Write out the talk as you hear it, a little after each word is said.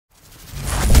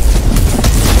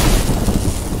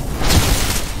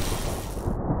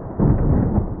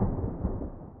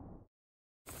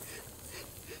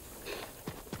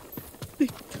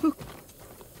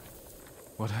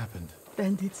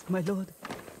Bandits, my lord.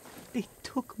 They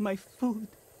took my food.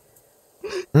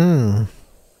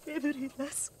 Every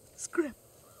last scrap.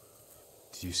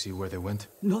 Do you see where they went?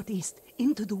 Northeast,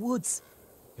 into the woods.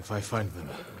 If I find them,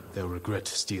 they'll regret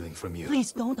stealing from you.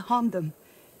 Please don't harm them.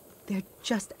 They're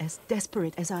just as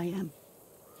desperate as I am.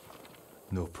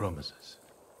 No promises.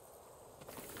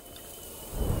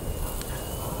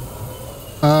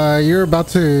 You're about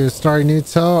to start a new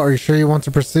tale. Are you sure you want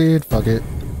to proceed? Fuck it.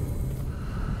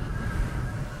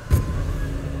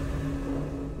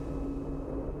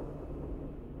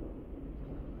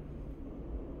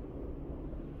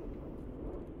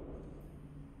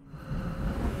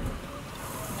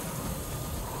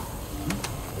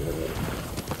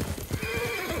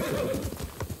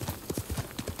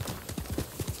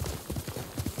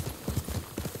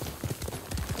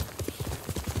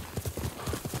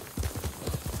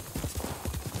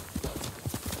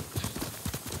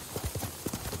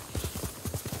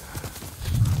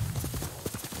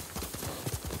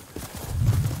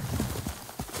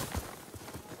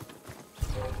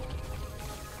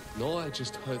 No, I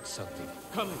just heard something.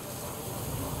 Coming.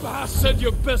 Bah said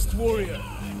your best warrior.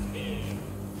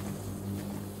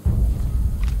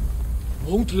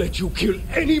 Won't let you kill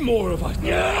any more of us.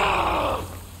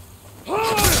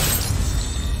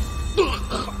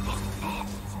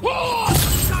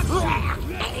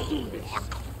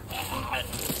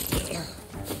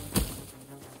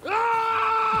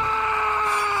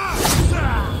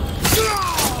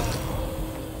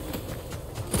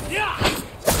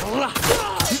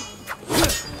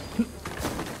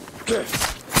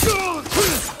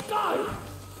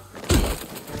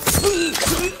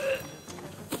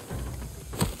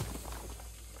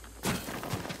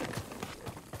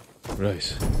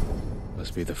 Rice.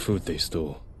 Must be the food they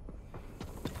stole.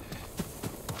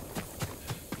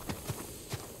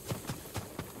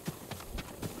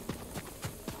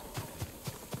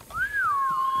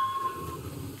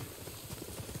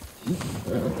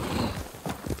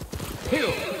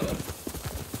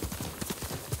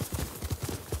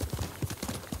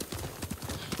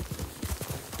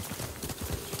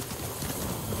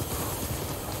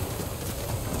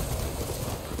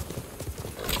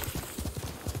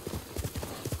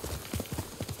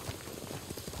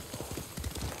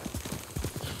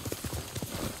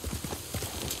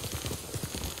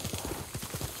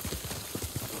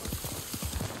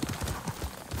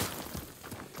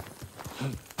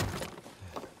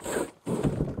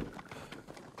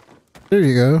 There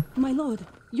you go. My lord,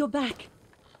 you're back.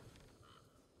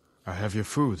 I have your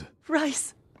food.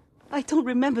 Rice. I don't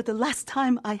remember the last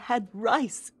time I had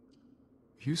rice.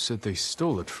 You said they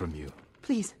stole it from you.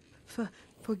 Please,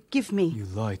 forgive me. You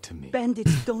lied to me.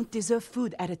 Bandits don't deserve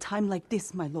food at a time like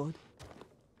this, my lord.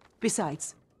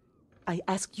 Besides, I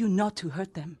asked you not to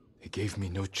hurt them. They gave me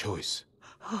no choice.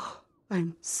 Oh,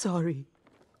 I'm sorry.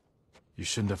 You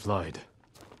shouldn't have lied.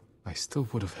 I still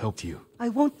would have helped you. I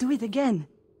won't do it again.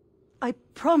 I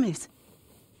promise.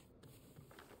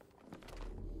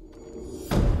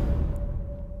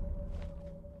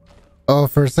 Oh,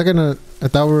 for a second, I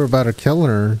thought we were about to kill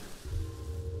her.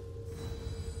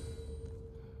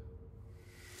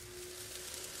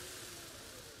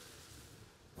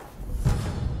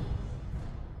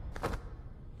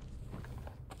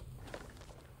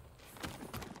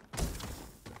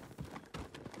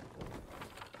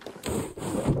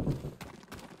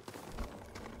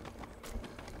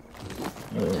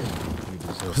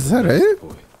 Is that it?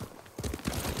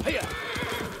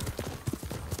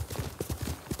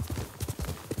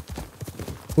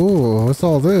 Ooh, what's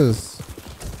all this?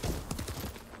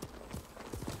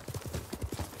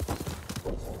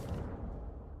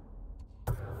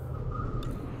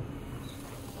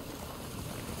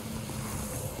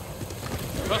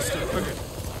 Faster, quicker.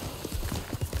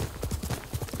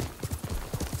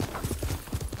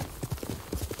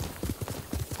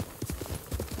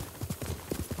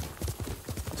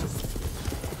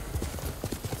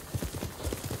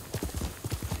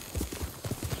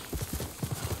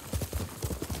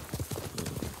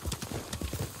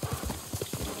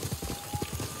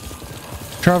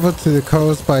 Travel to the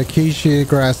coast by Kishi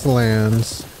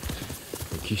grasslands.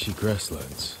 The Kishi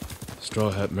grasslands.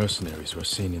 Straw Hat mercenaries were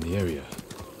seen in the area.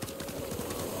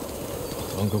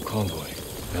 Mongol convoy.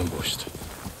 Ambushed.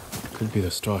 Could be the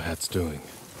Straw Hats doing.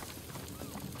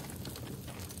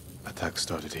 Attack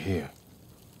started here.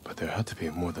 But there had to be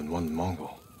more than one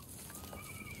Mongol.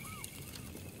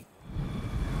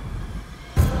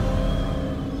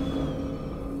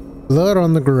 Blood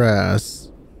on the grass.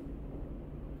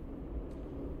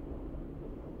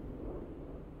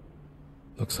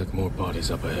 Looks like more bodies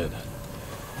up ahead.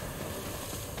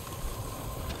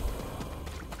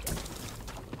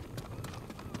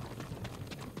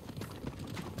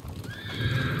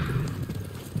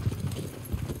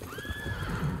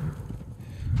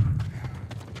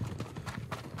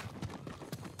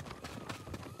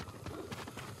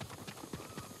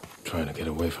 trying to get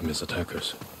away from his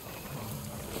attackers.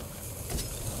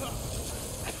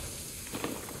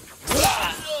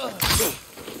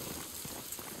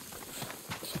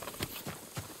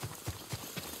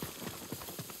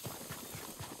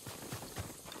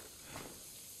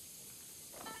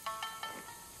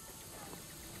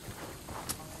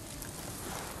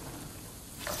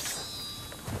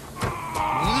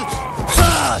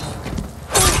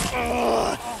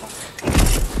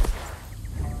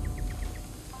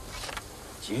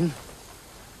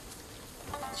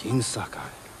 Jin Sakai.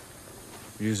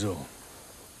 Ryuzo,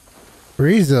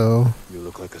 Rizzo. you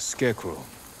look like a scarecrow.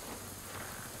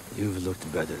 You've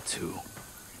looked better too.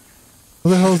 Who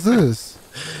the hell's this?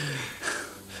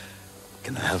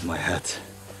 Can I have my hat?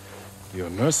 You're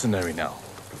a mercenary now.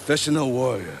 Professional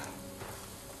warrior.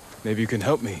 Maybe you can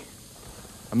help me.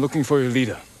 I'm looking for your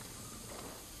leader.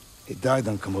 He died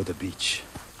on Komoda Beach.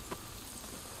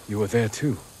 You were there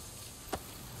too.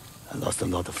 I lost a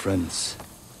lot of friends.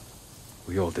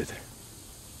 We all did.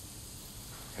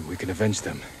 And we can avenge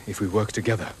them if we work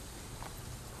together.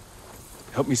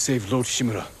 Help me save Lord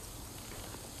Shimura.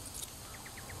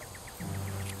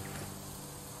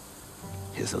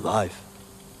 He's alive.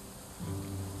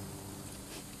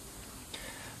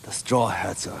 The Straw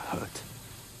Hats are hurt.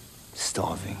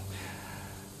 Starving.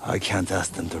 I can't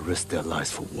ask them to risk their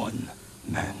lives for one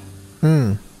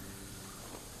man.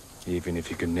 Even if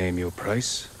you can name your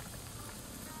price?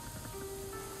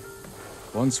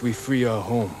 Once we free our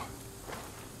home,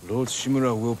 Lord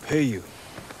Shimura will pay you.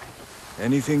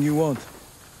 Anything you want.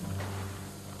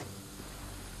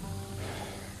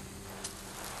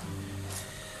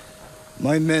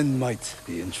 My men might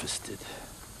be interested.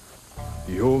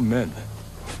 Your men?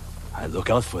 I look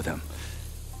out for them.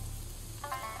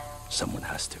 Someone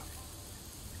has to.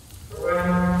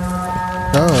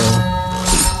 Oh.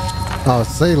 Oh,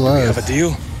 say We less. have a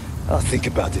deal? I'll think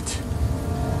about it.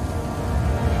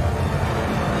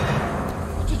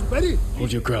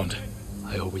 Hold your ground.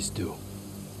 I always do.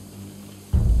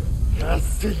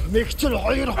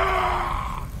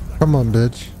 Come on,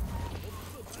 bitch.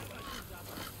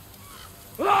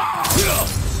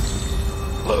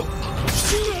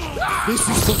 This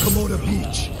is the Komoda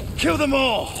Beach. Kill them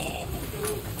all!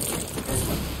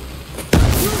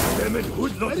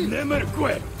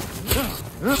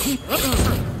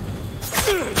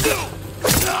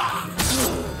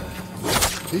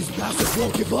 These bastards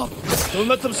won't give up. Don't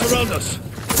let them surround us.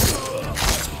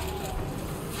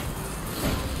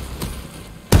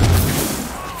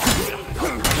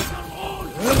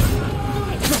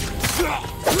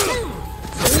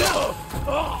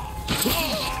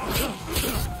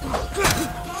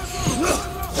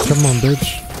 Come on,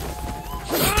 bitch.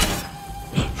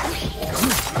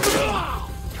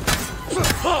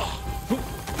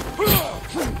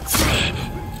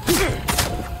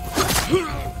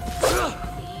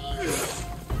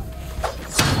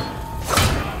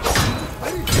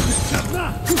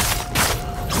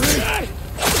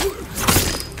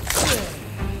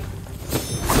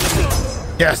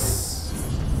 Yes.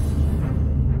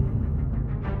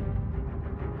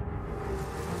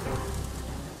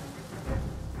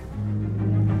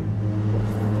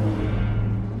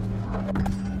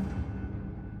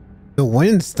 The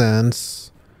wind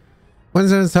stance. Wind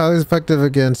stance is highly effective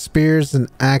against spears and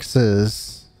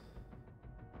axes.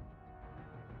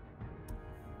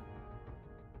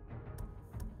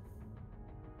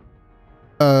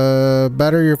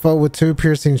 Batter your foe with 2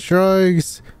 piercing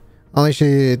strikes. Unleash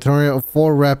a tornado of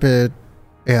 4 rapid.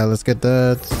 Yeah, let's get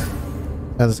that.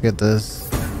 Yeah, let's get this.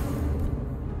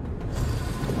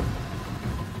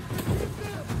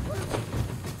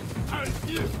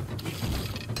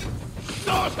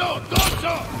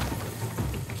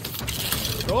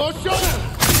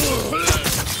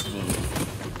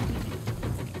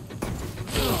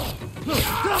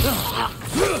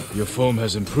 Your form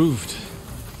has improved.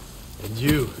 And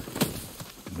you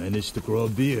managed to grow a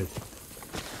beard.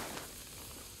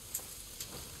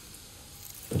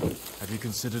 Have you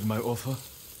considered my offer?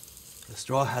 The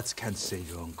Straw Hats can't save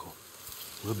your uncle.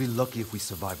 We'll be lucky if we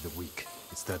survive the week.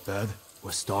 It's that bad?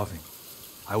 We're starving.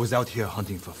 I was out here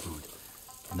hunting for food,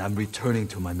 and I'm returning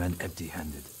to my men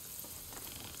empty-handed.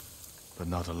 But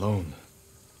not alone.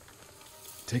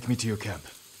 Take me to your camp.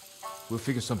 We'll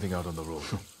figure something out on the road.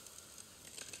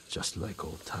 Just like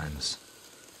old times.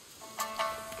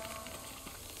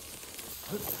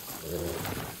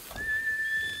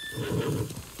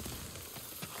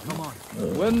 Come on.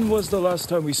 When was the last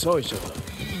time we saw each other?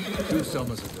 2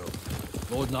 summers ago.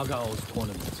 Lord Nagao's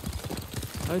tournament.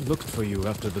 I looked for you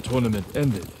after the tournament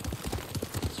ended.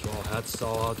 Straw Hats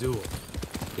saw our duel.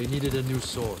 They needed a new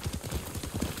sword.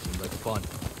 Seemed like fun.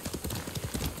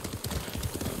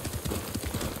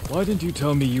 Why didn't you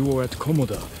tell me you were at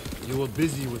Komoda? You were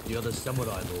busy with the other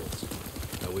samurai lords.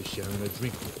 I was sharing a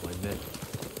drink with my men.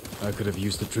 I could have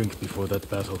used a drink before that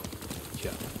battle.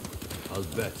 Yeah, I'll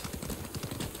bet.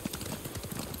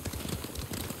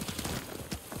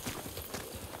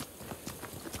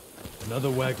 Another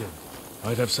wagon.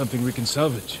 Might have something we can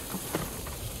salvage.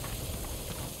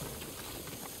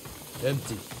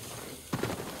 Empty.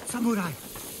 Samurai!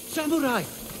 Samurai!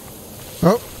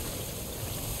 Oh,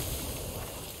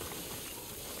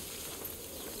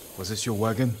 Was this your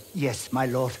wagon? Yes, my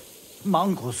lord.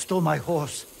 Mongols stole my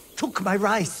horse, took my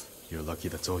rice. You're lucky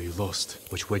that's all you lost.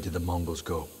 Which way did the Mongols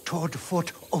go? Toward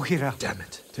Fort Ohira. Damn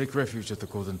it. Take refuge at the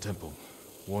Golden Temple.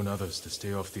 Warn others to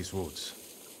stay off these roads.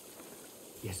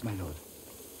 Yes, my lord.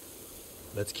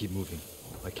 Let's keep moving.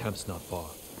 My camp's not far.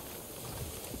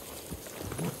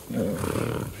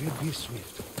 Be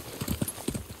swift.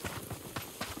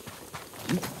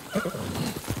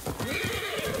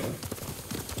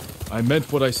 I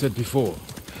meant what I said before.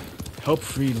 Help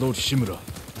free Lord Shimura,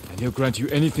 and he'll grant you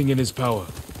anything in his power.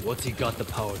 What's he got the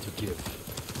power to give?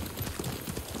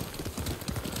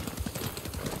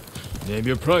 Name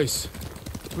your price.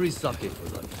 Free sake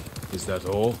for life. Is that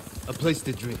all? A place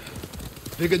to drink.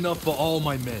 Big enough for all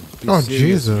my men. Be Oh,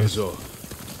 serious, Jesus.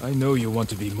 Ryuzo. I know you want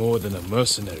to be more than a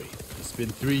mercenary. It's been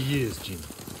 3 years, Jin.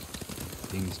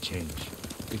 Things change.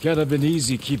 It can't have been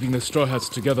easy keeping the Straw Hats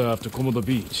together after Komodo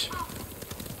Beach.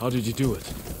 How did you do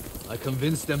it? I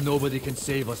convinced them nobody can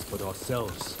save us but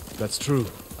ourselves. That's true.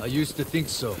 I used to think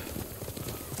so.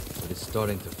 But it's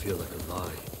starting to feel like a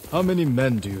lie. How many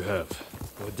men do you have?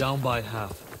 We're down by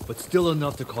half, but still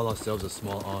enough to call ourselves a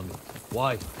small army.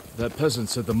 Why? That peasant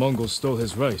said the Mongols stole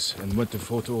his rice and went to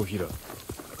Fort Ohira.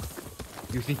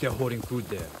 You think they're hoarding food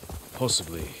there?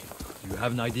 Possibly. Do you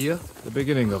have an idea? The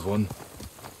beginning of one.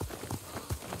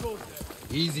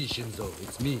 Easy, Shinzo.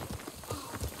 It's me.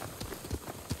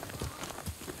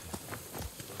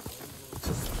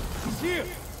 He's here!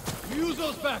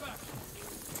 Ryuzo's back!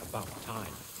 About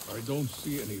time. I don't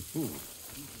see any food.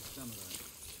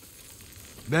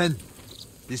 Men,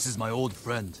 this is my old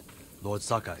friend, Lord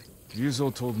Sakai.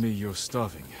 Ryuzo told me you're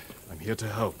starving. I'm here to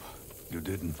help. You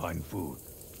didn't find food.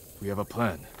 We have a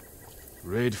plan.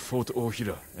 Raid Fort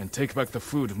Ohira and take back the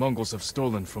food Mongols have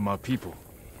stolen from our people.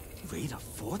 Raid a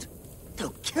fort?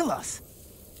 They'll kill us.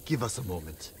 Give us a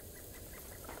moment.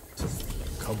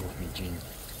 Come with me, Jin.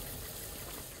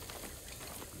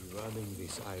 Running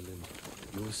this island,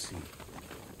 you'll see.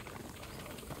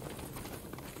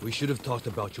 We should have talked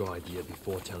about your idea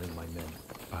before telling my men.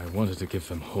 I wanted to give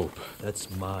them hope.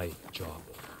 That's my job.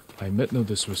 I meant no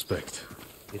disrespect.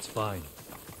 It's fine.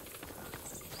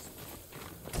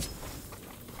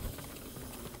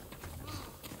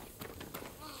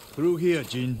 Through here,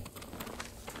 Jin.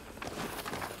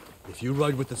 If you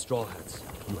ride with the Straw Hats,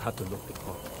 you have to look the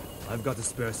part. I've got a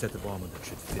spare set of armor that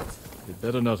should fit. It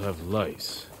better not have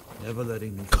lice. Never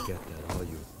letting me forget that, are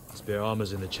you? Spare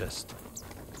armor's in the chest.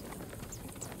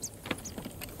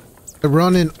 the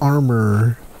run-in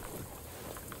armor.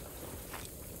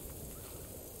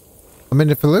 I mean,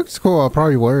 if it looks cool, I'll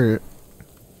probably wear it.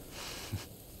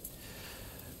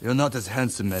 You're not as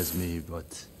handsome as me,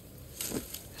 but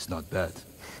it's not bad.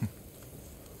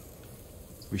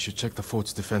 We should check the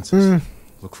fort's defenses.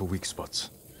 Look for weak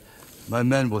spots. My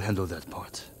men will handle that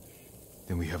part.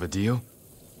 Then we have a deal?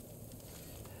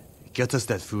 Get us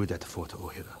that food at Fort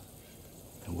Ohira,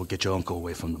 and we'll get your uncle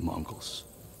away from the Mongols.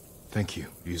 Thank you,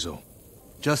 Ryuzo.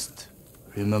 Just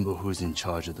remember who's in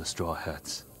charge of the Straw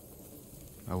Hats.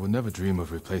 I would never dream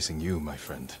of replacing you, my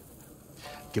friend.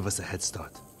 Give us a head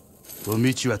start. We'll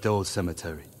meet you at the old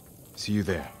cemetery. See you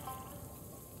there.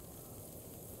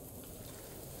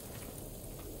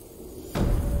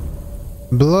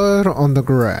 Blood on the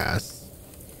grass.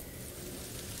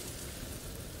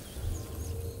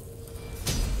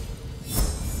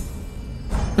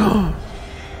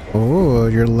 Oh,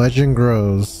 your legend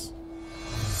grows.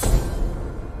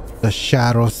 The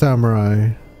Shadow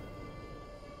Samurai.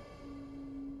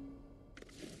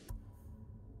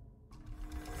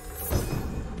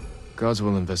 Guards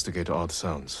will investigate odd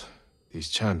sounds. These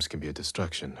chimes can be a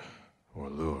distraction or a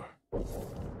lure.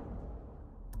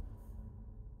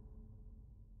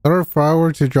 Order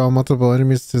firework to draw multiple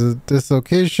enemies to this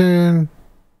location.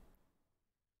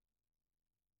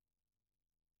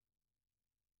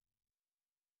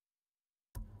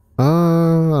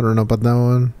 I don't know about that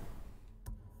one.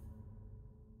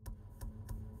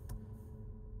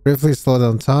 Briefly slow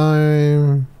down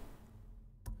time.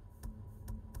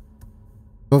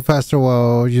 Go faster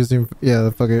while using, yeah,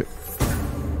 fuck it.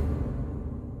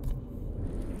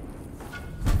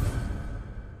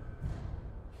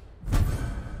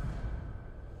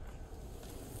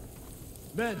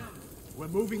 Men, we're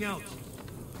moving out.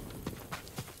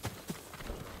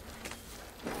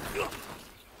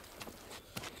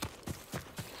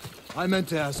 I meant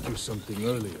to ask you something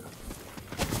earlier.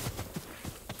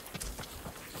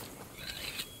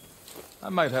 I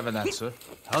might have an answer.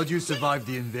 How'd you survive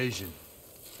the invasion?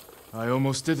 I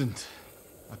almost didn't.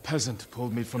 A peasant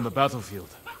pulled me from the battlefield.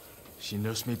 She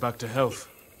nursed me back to health.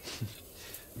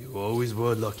 You always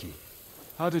were lucky.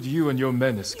 How did you and your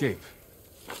men escape?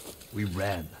 We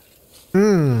ran.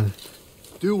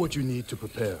 Do what you need to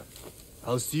prepare.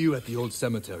 I'll see you at the old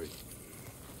cemetery.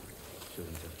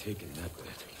 Shouldn't have taken that bet.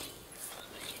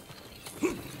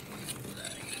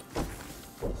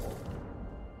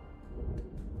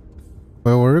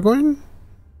 Wait, where are we going?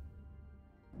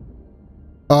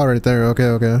 Oh, right there. Okay,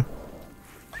 okay.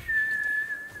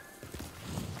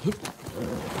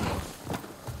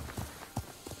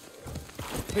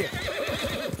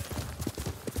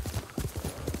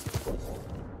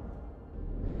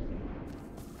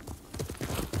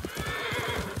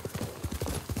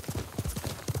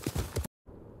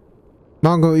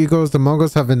 Mongol eagles. The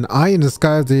Mongols have an eye in the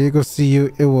sky. If the eagles see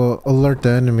you, it will alert the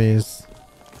enemies.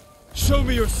 Show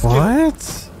me your skill.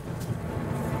 What?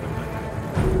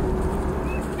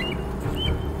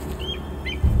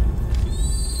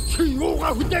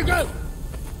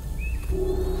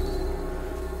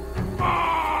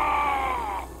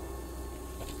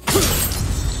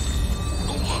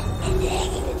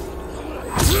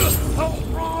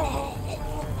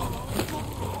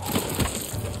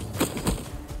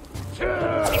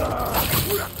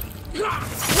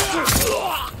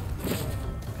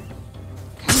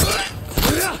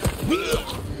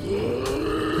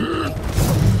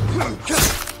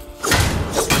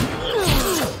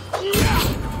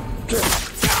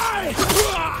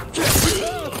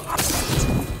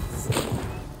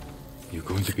 You're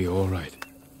going to be all right.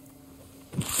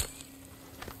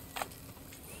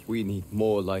 We need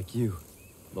more like you,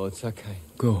 Lord Sakai.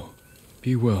 Go.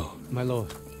 Be well. My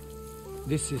lord,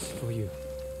 this is for you.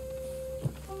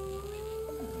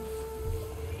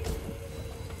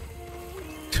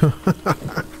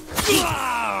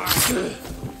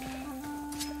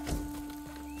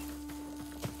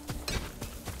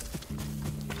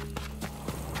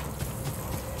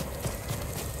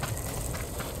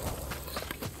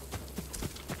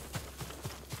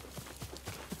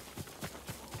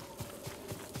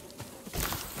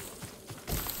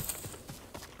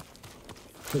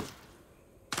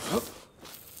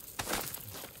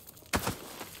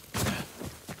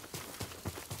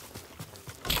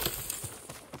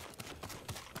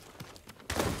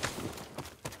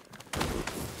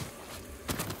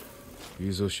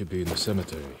 Yuzo should be in the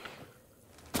cemetery.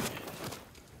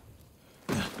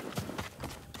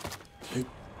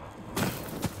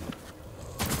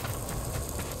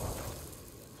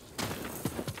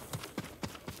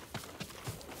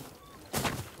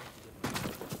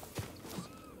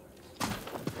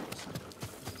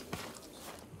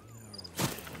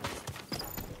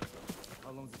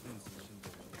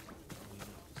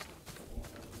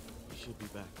 Should be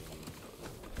back.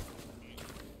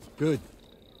 Good.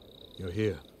 You're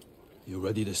here. You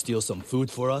ready to steal some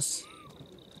food for us?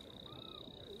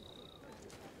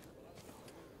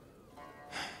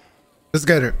 Let's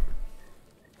get it.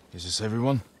 Is this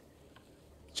everyone?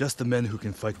 Just the men who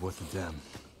can fight worth a damn.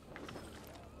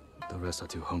 The rest are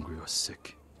too hungry or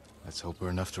sick. Let's hope we're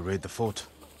enough to raid the fort.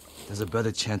 There's a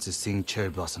better chance of seeing cherry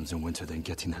blossoms in winter than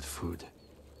getting that food.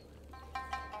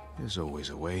 There's always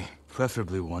a way.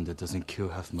 Preferably one that doesn't kill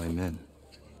half my men.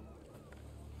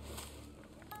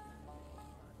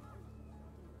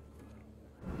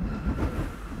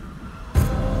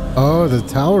 Oh, the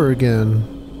tower again.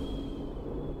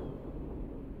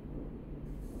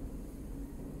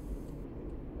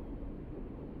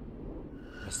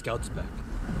 My scout's back.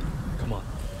 Come on.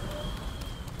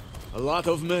 A lot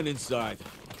of men inside,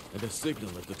 and a signal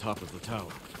at the top of the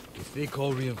tower. If they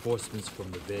call reinforcements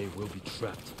from the bay, we'll be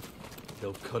trapped.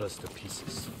 They'll cut us to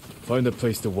pieces. Find a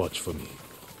place to watch for me.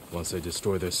 Once they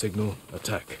destroy their signal,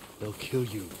 attack. They'll kill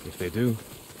you. If they do,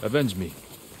 avenge me.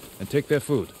 And take their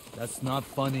food. That's not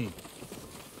funny.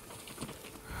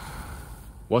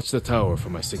 Watch the tower for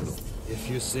my signal. If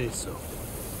you say so.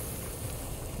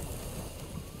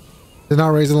 Did not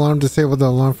raise alarm. Disable the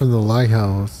alarm from the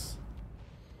lighthouse.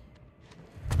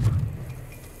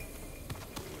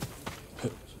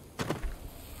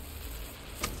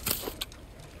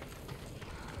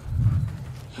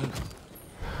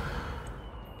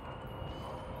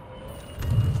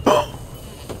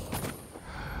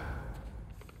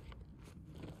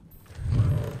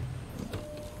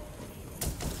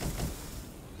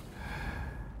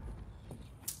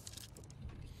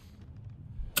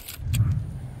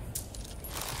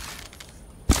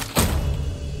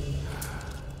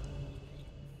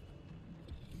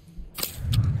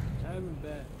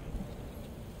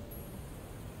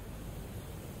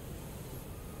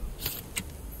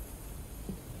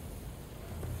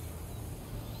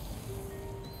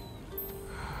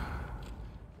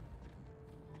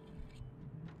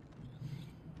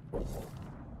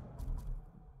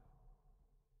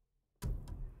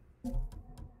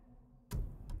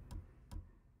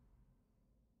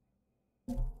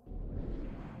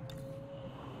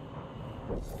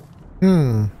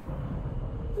 Hmm.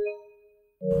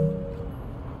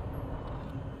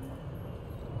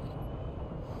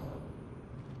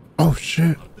 Oh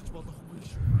shit.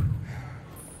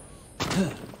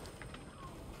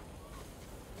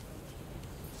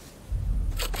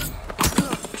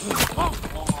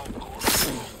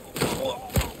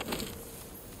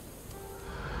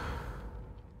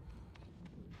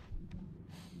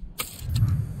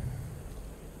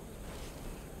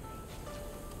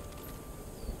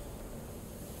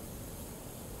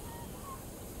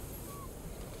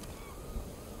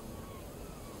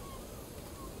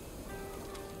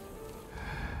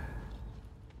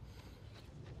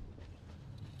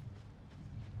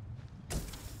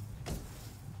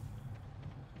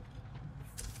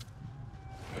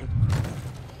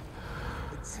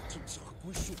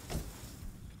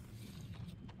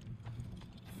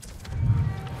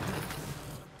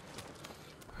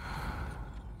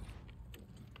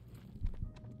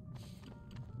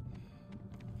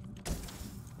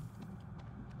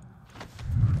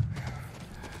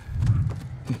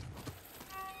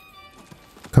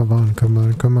 Come on, come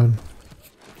on, come on.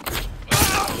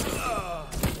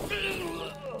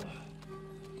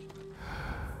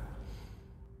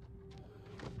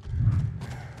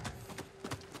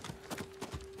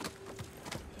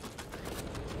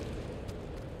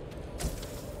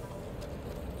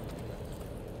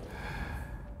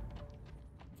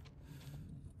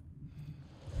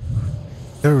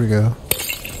 There we go.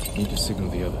 Need to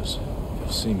signal the others. They'll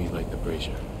see me light the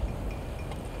brazier.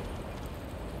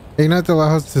 Ignite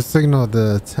allows us to signal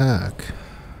the attack.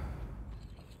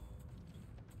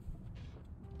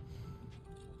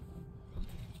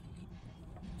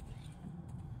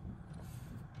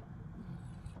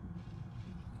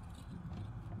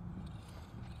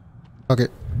 Okay.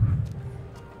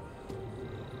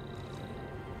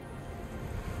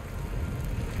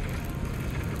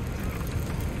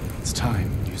 It's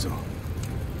time, Yuzo.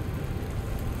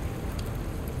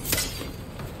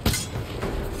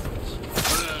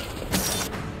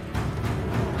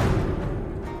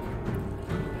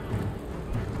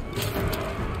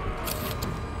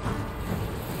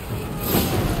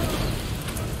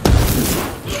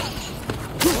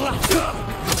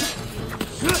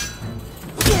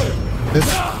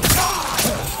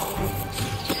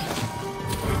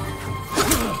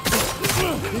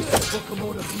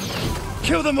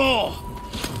 Kill them all!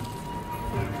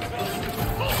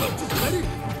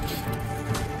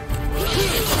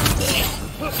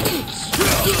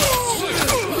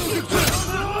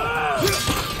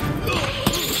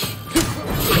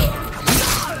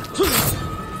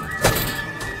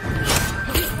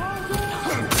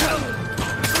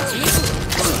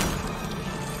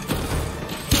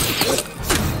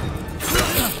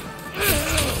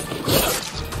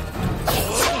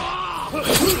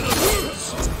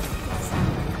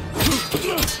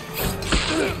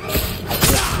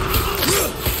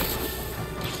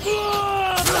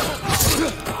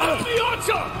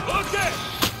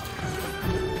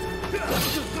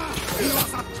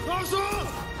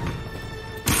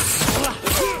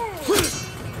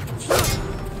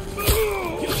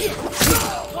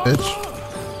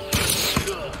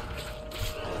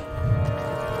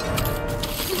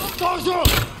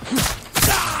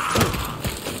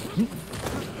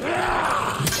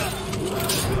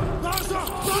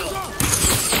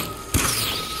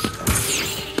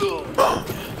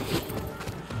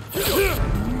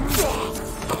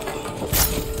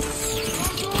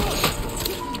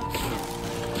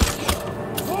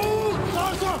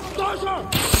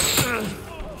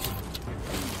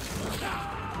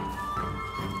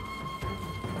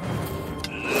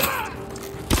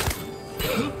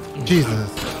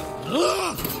 Jesus.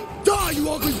 Die, you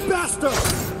ugly bastard!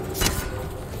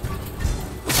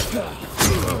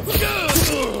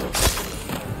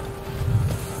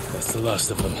 That's the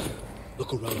last of them.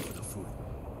 Look around for the food.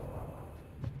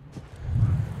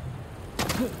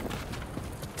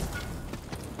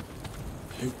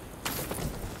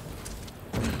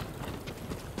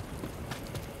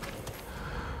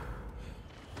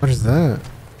 What is that?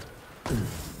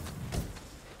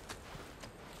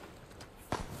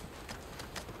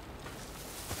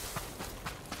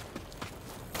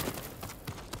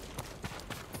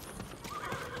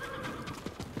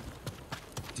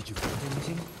 Did you find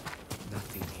anything?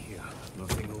 Nothing here.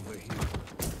 Nothing over here.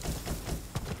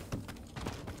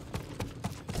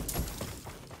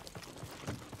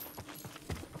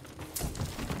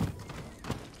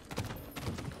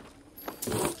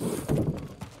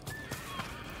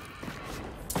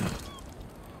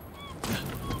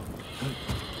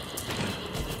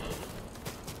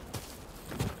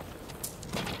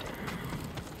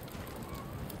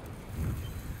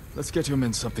 Let's get your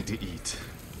men something to eat.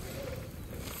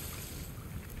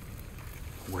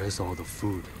 Where's all the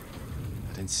food?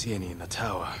 I didn't see any in the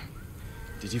tower.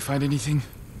 Did you find anything?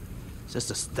 Just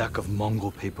a stack of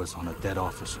Mongol papers on a dead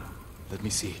officer. Let me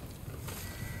see.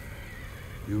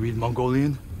 You read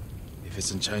Mongolian? If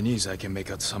it's in Chinese, I can make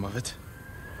out some of it.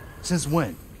 Since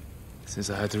when? Since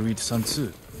I had to read Sun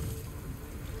Tzu.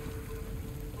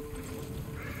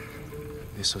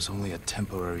 This was only a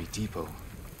temporary depot.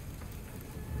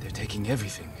 They're taking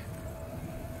everything.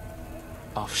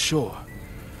 Offshore.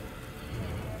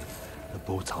 The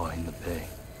boats are in the bay.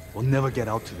 We'll never get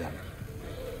out to them.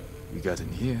 We got in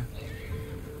here.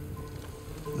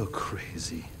 You're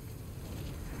crazy.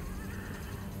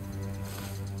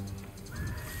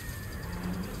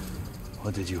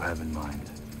 What did you have in mind?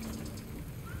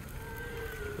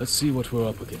 Let's see what we're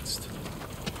up against.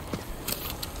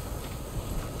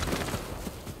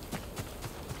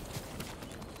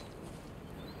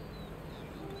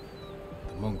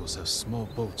 The Mongols have small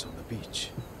boats on the beach.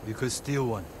 We could steal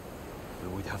one,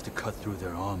 but we'd have to cut through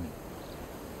their army.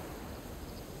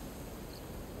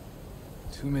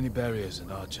 Too many barriers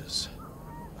and archers.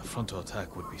 A frontal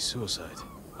attack would be suicide.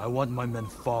 I want my men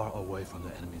far away from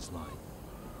the enemy's line.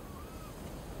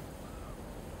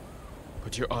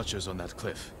 Put your archers on that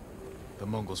cliff. The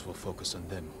Mongols will focus on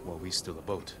them while we steal a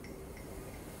boat.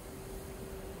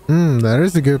 That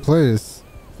is a good place.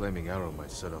 Flaming arrow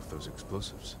might set off those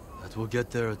explosives. That will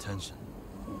get their attention.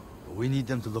 But we need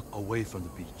them to look away from the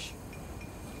beach.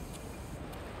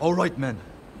 All right, men.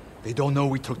 They don't know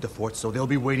we took the fort, so they'll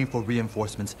be waiting for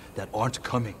reinforcements that aren't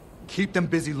coming. Keep them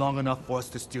busy long enough for us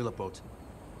to steal a boat.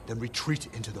 Then retreat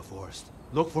into the forest.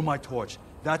 Look for my torch.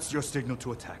 That's your signal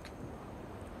to attack.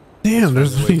 Damn,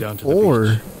 there's Way only down to the 4.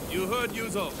 beach. You heard,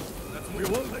 Yuzo. We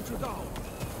won't let you down.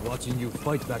 Watching you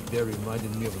fight back there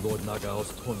reminded me of Lord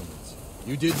Nagao's tournaments.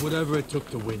 You did whatever it took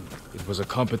to win. It was a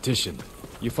competition.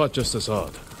 You fought just as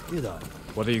hard. Did I?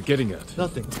 What are you getting at?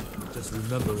 Nothing. Just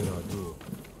remembering our duel.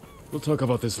 We'll talk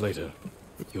about this later.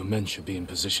 Your men should be in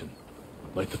position.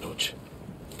 Light the torch.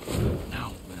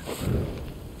 Now.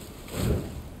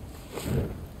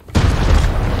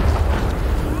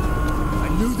 I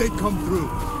knew they'd come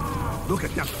through. Look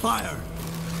at that fire.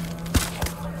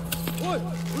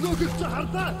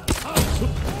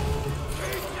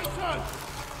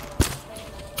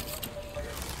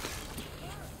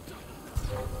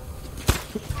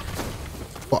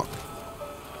 Fuck.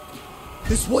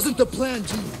 This wasn't the plan,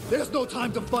 G. There's no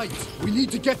time to fight. We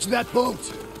need to get to that boat.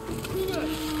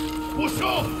 Push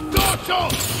on! Dodge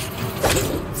on!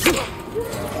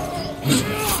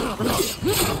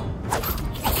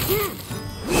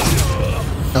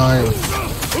 Alright.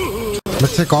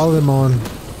 Let's take all of them on.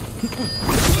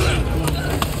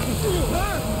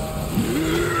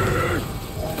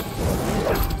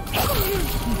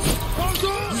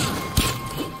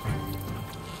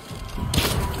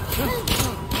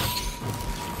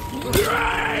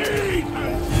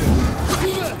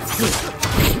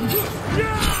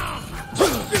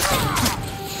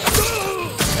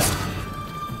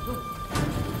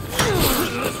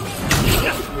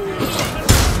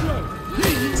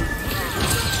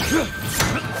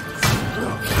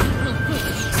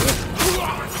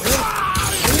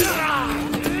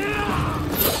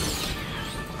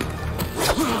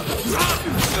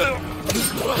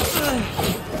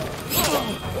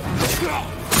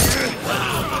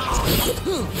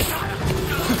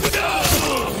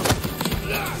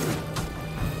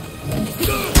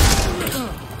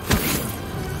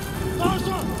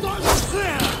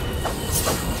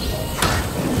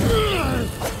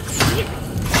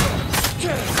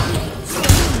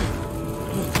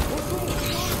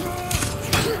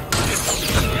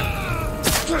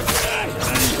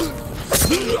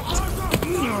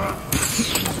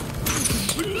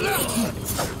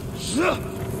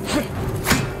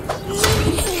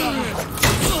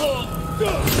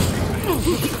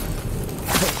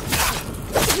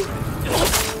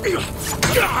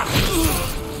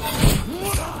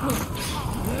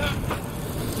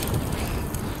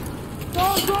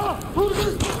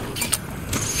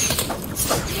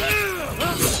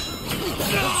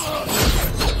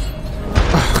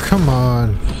 Oh, come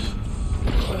on.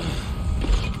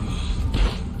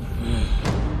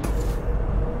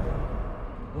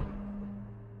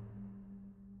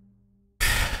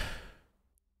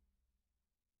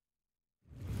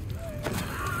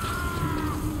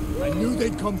 I knew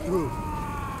they'd come through.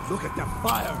 Look at that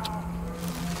fire.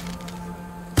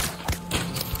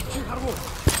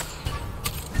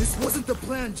 This wasn't the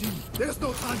plan, G. There's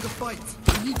no time to fight.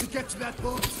 We need to get to that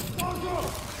boat.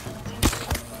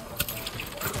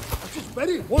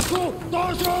 Ready? Let's go!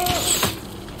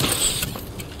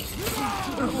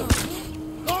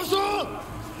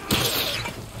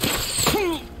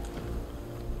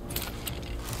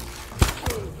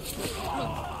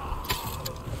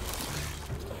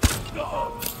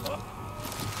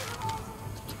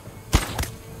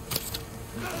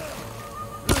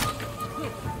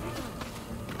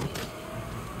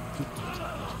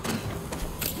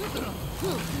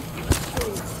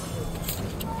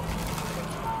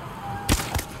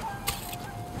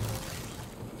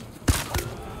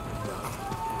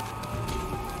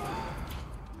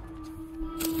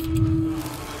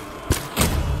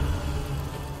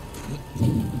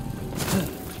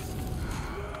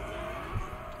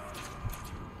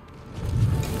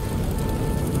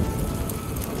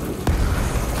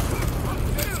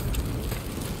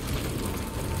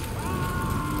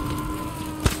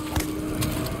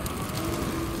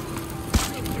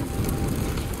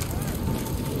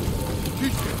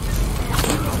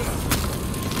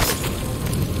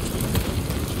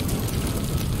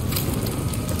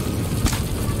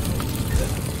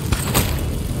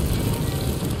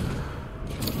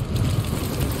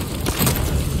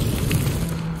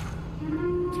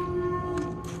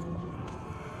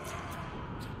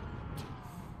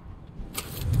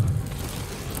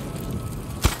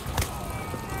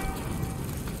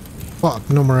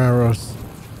 Fuck, no more arrows.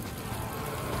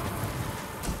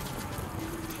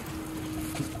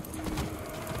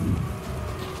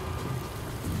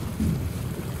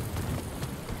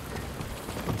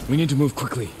 We need to move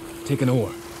quickly. Take an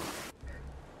oar.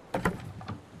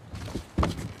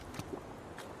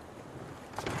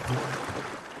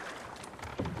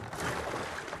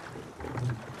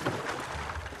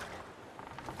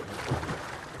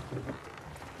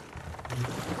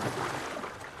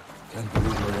 Can't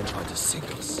believe no one tried to sink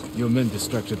us. Your men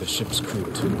distracted the ship's crew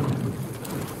too.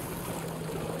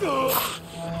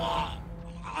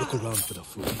 Look around for the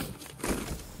food.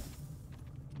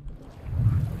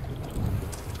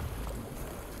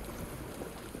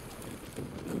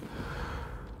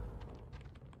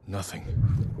 Nothing.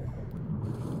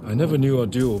 I never knew our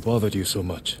duel bothered you so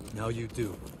much. Now you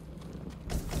do.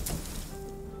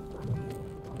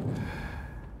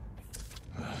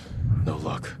 No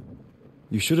luck.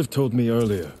 You should have told me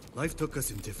earlier. Life took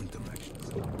us in different directions.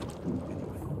 Anyway,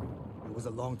 it was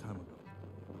a long time ago.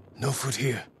 No food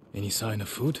here. Any sign of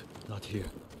food? Not here.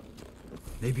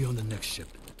 Maybe on the next ship.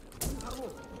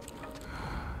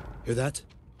 Hear that?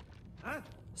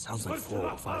 Sounds like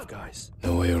 4 or 5 guys.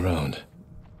 No way around.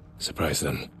 Surprise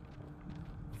them.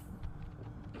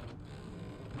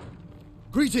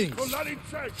 Greetings!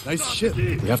 Nice ship.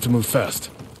 We have to move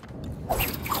fast.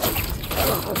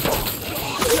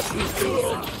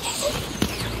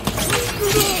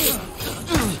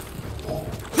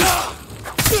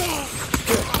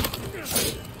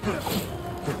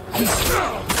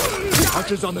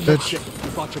 Archers on the next ship. You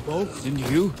brought your bow?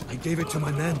 Didn't you? I gave it to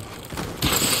my men.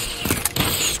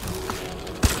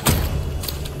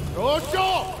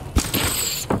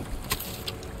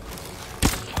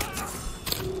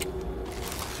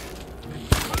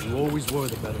 You always were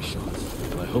the better shot.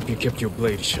 I hope you kept your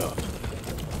blade sharp.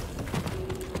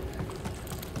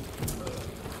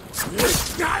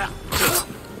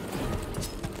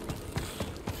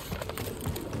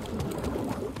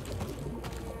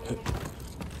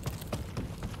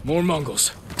 More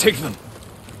Mongols. Take them.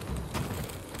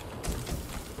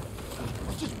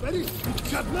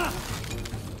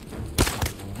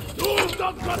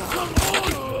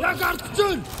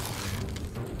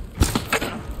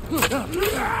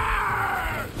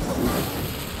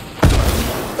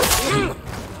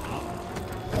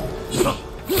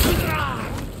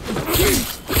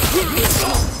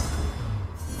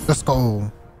 Let's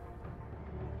go.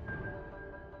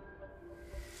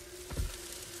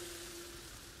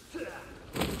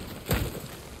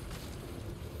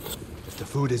 If the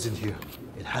food isn't here,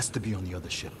 it has to be on the other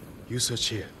ship. You search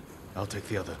here. I'll take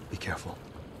the other. Be careful.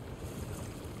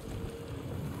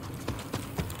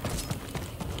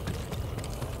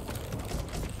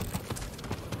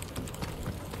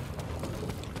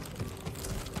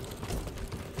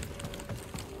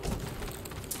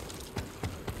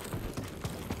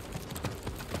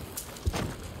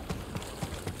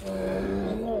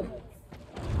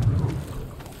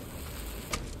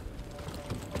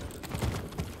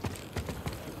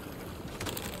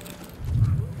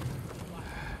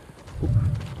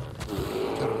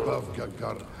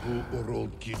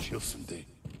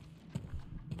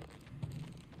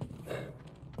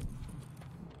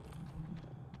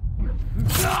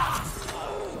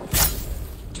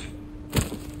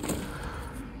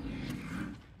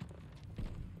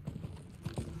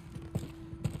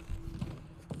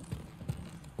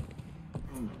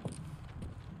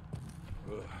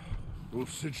 We'll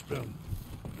sitch them.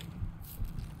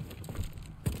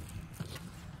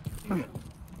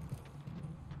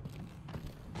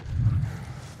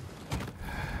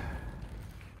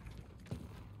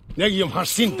 Negium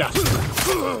Harsinta.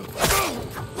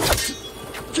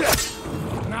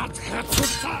 Not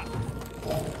Hatsuta.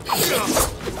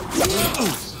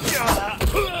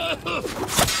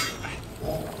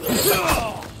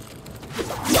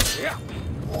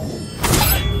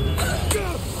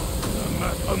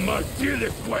 Amartile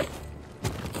fue.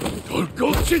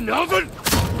 Dolgotchen oven.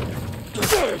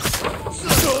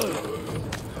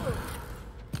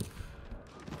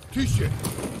 Tische.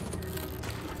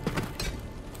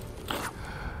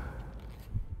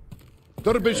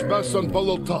 Derbisch Basson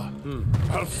Bolota.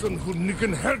 Alsen who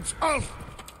nicken heads off.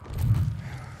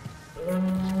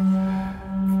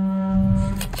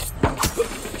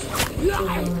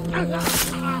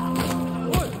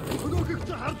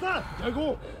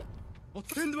 Go.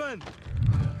 Findwen!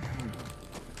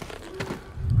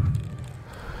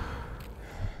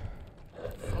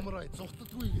 Samurai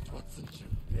zochtet wie Watson.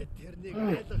 Veternik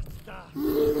redachsta.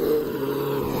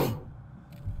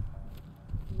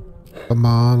 Come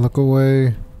on, look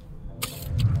away.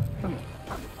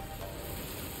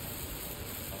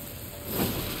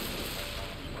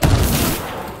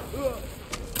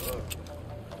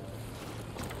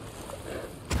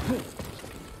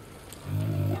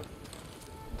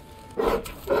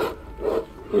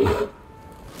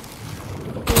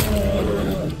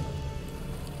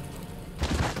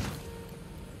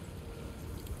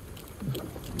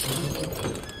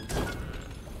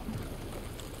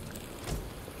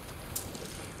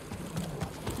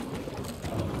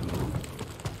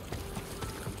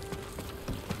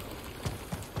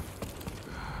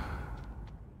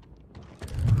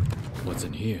 What's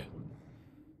in here?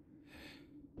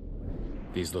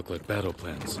 These look like battle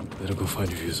plans. Better go find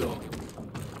Ryuzo.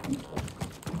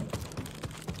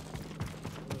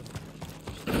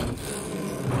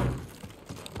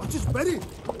 What is ready?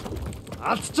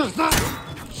 Atstachta!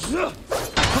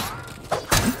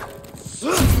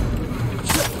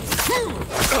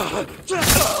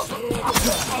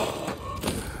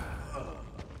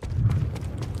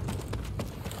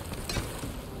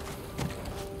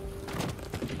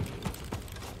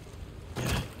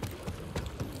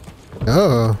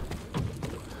 Oh.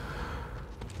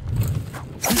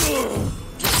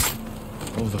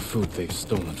 All the food they've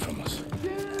stolen from us.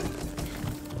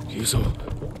 Ryuzo.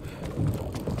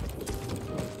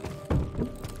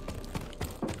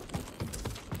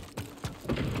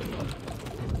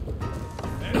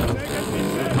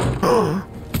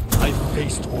 I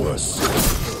faced worse.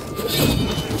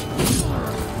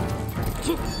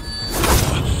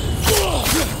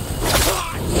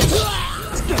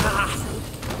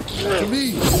 To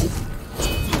me.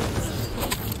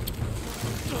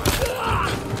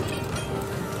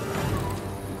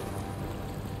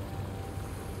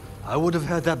 I would have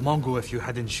had that Mongol if you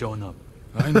hadn't shown up.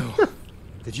 I know.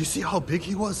 Did you see how big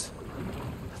he was?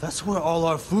 That's where all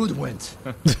our food went.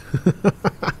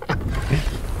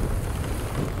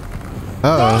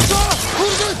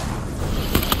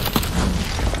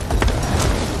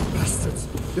 Bastards!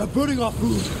 They're burning our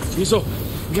food. Ryuzo,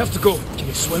 we have to go. Can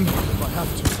you swim? If I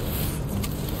have to.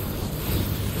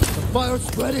 The fire's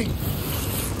spreading.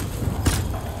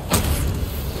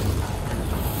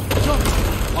 Jump!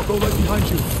 I'll go right behind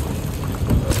you.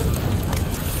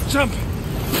 Jump!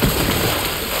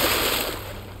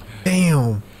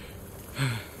 Damn.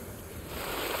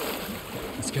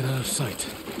 Let's get out of sight.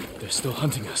 They're still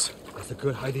hunting us. There's a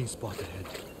good hiding spot ahead.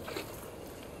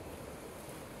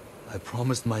 I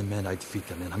promised my men I'd feed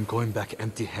them, and I'm going back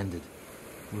empty-handed.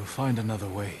 We'll find another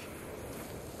way.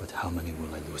 But how many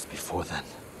will I lose before then?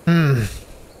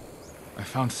 I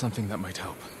found something that might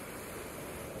help.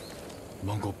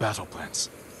 Mongol battle plans.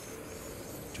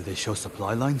 Do they show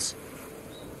supply lines?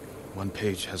 One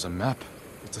page has a map.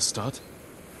 It's a start.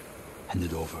 Hand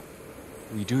it over.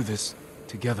 We do this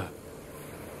together.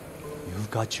 You've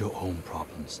got your own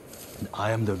problems, and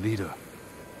I am the leader.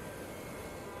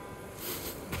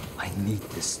 I need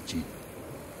this, Jin.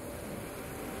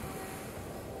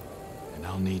 And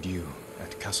I'll need you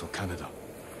at Castle Canada.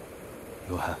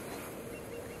 You'll have me.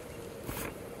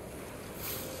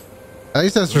 At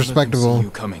least that's Don't let them respectable. see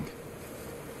you coming.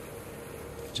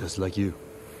 Just like you.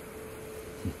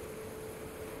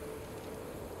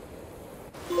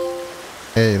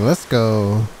 Hey, let's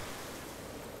go.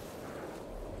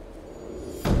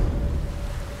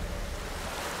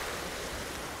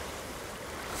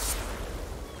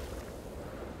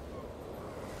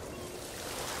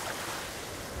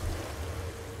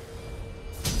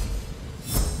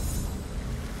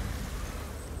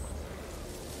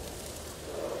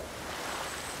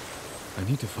 I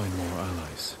need to find more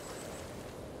allies.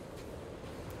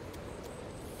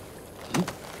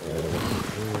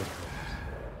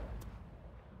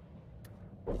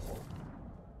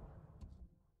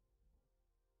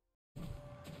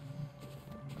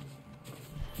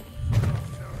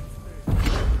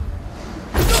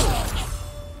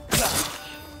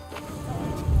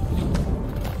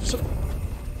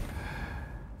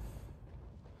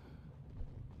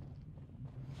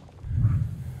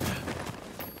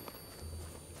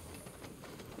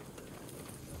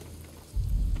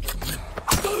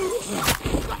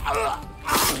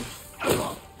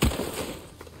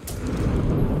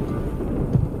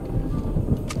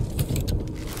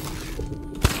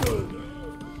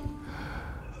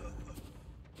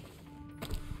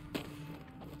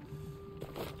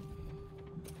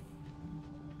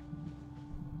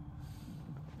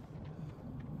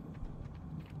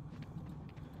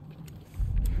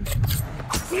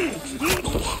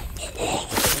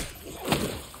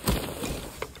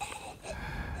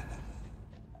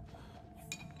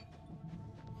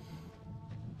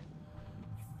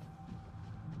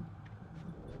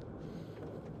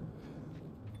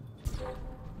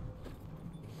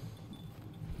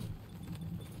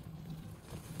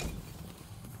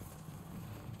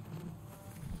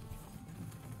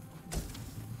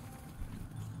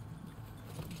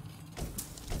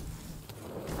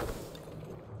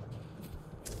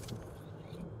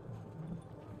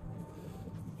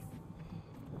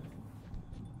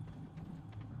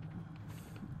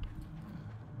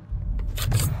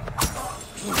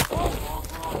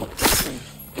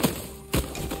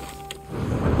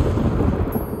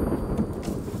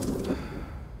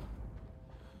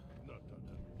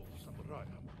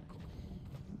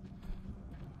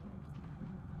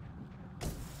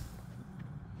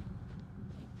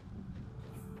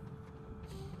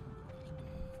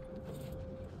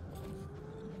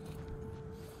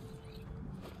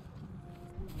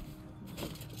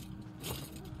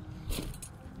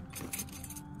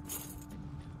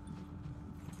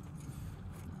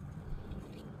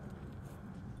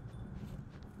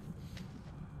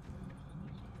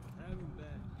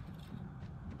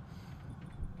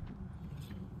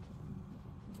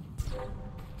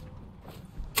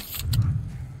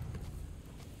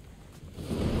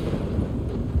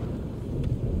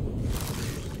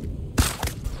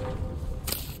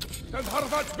 And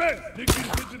Harvard's men!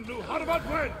 Nikhil didn't know Harvard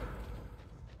when!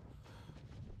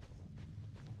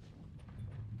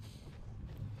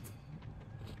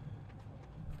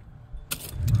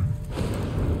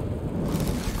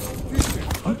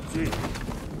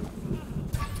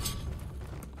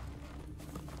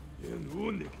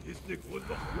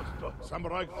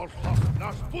 Samurai Orshas,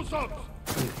 Nas Pusat!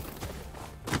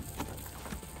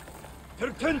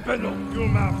 Tertenpeno,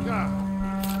 Gulmafka!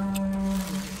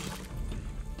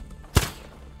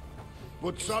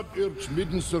 Wotsad Irch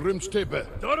midden Serimstepe.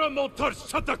 Dara Motar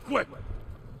Satakwe!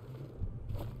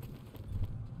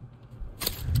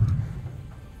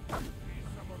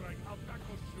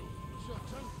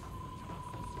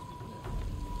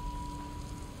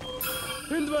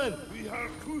 Hindman! We are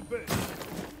Kupe!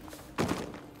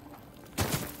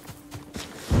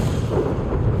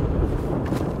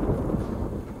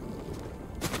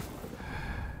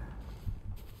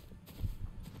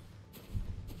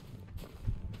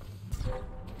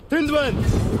 Hindman!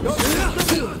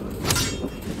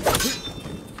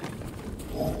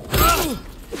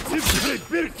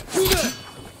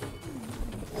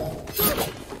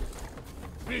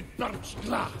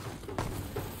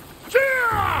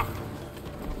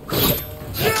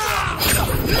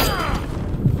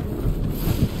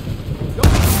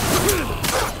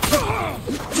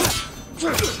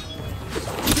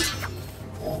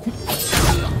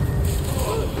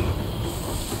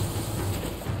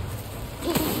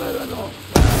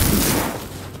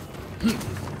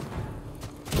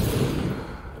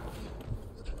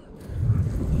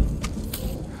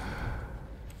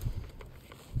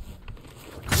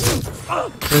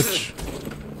 Bitch.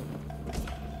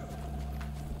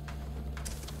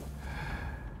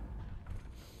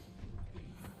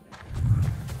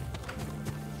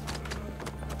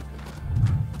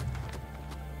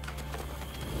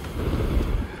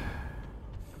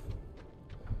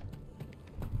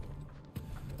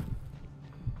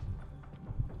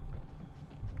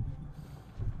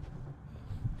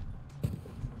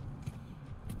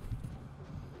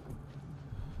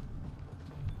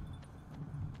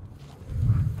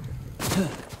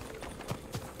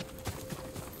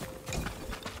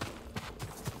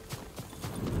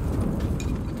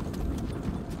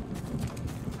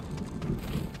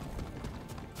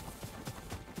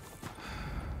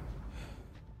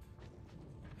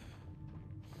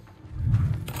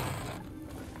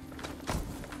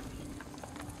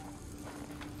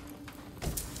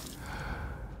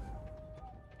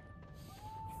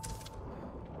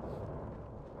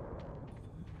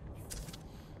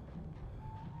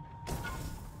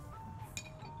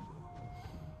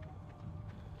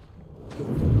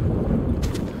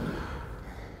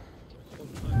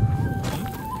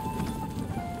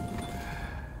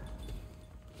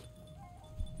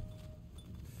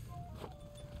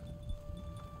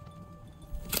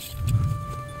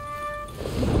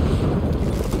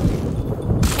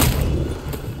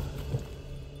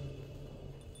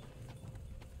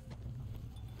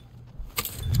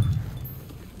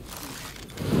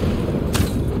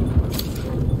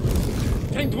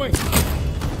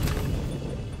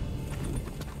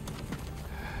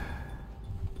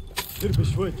 Тэр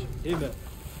биш вэ? Тийм ээ.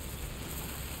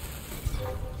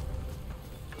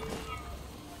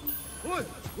 Ой,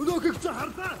 өнөөгөө чи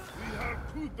хардаа. We are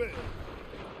too bad.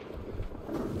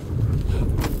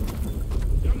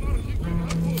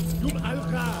 Юм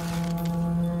алга.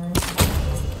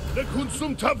 Le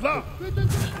kunsum tabla.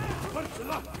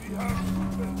 Parçala.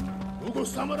 Ugo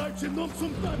samurai chen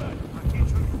nomsum tabla.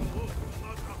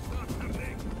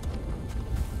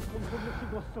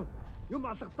 Юм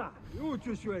алгадаа. Юу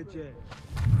ч биш байж.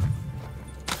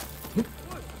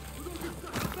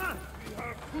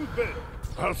 Too bad.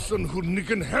 Alsın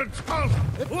hurnigen hertal.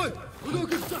 Ой,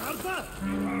 өнөөгөө чи хардаа.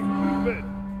 Too bad.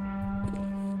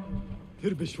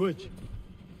 Тэр биш вэ?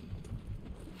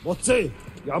 Моцээ,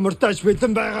 ямар тааш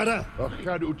бэлэн байгаарай.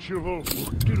 Ахад учирвол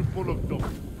ухтир пологдом.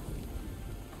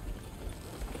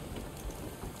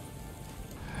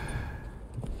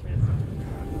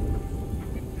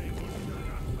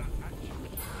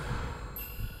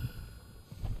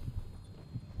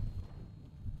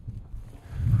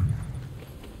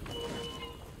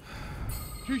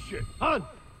 Тише. Хан.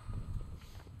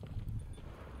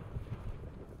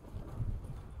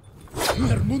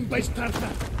 Нар мөн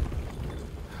баястарлаа.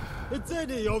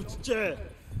 Эцэний явжжээ.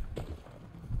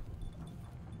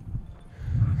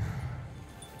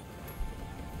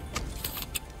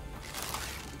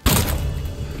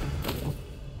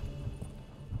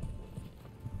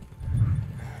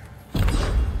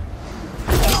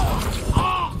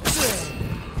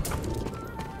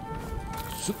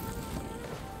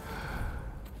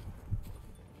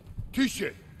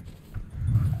 Тише.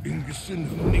 Ингэсэн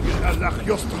хүнийг алах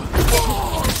ёстой.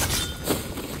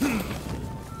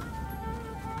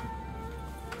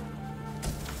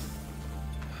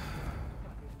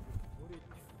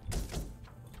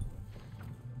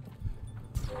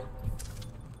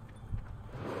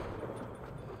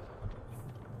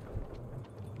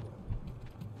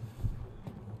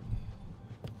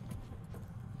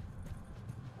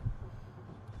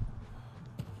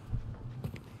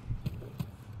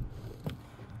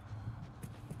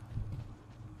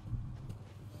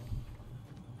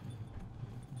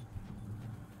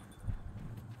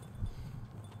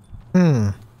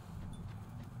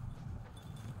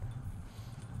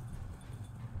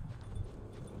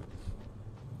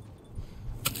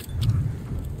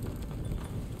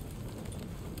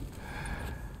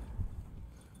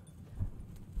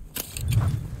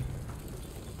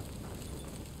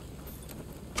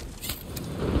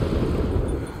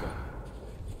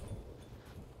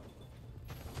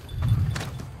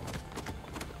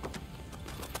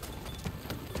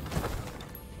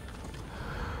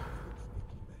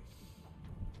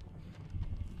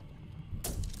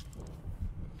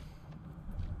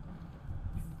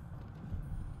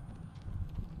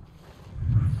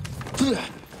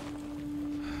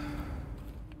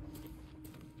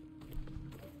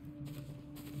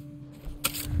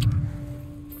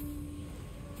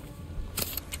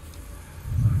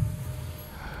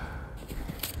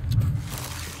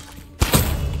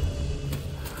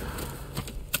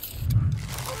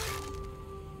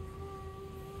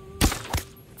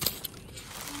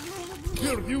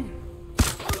 You.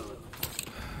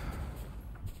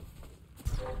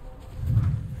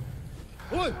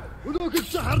 Ой, өнөөгөө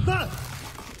чи хардаа.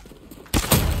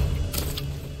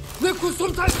 Нэг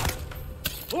хүсүм тай.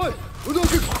 Ой,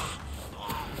 өнөөгөө.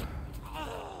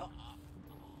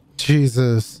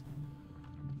 Jesus.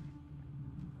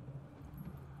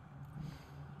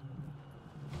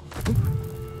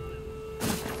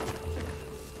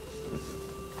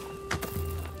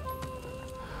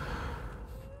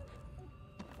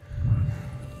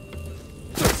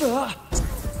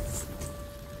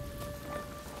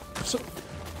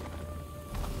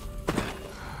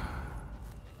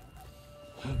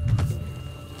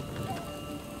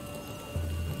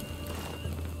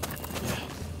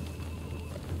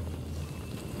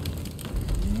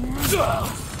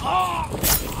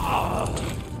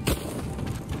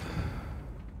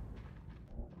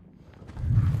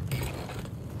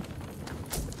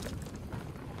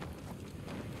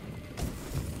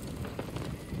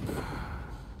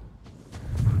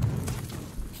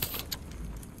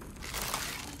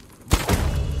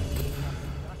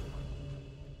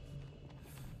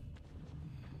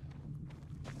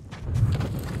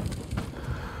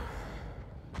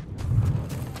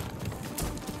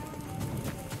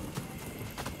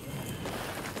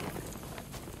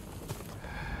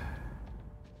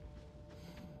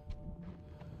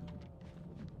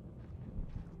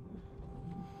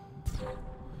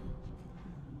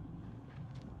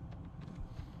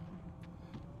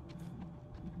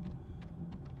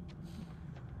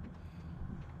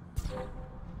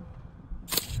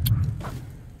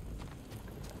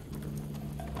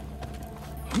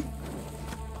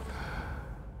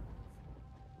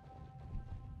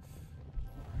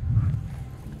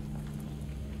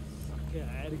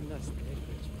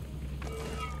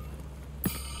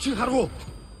 чих하라고!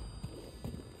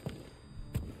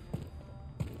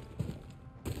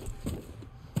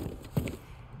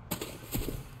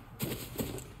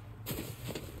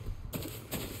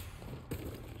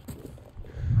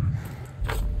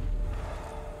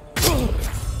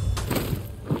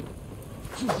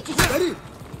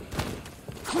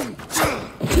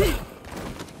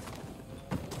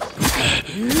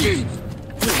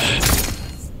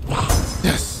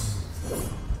 Yes.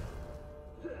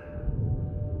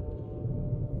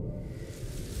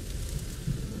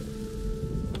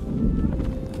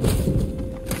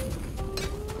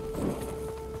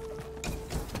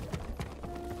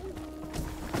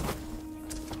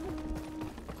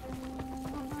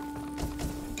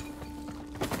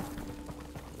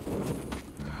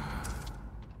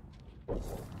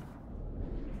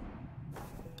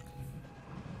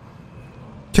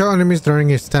 Kill enemies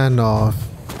during a standoff.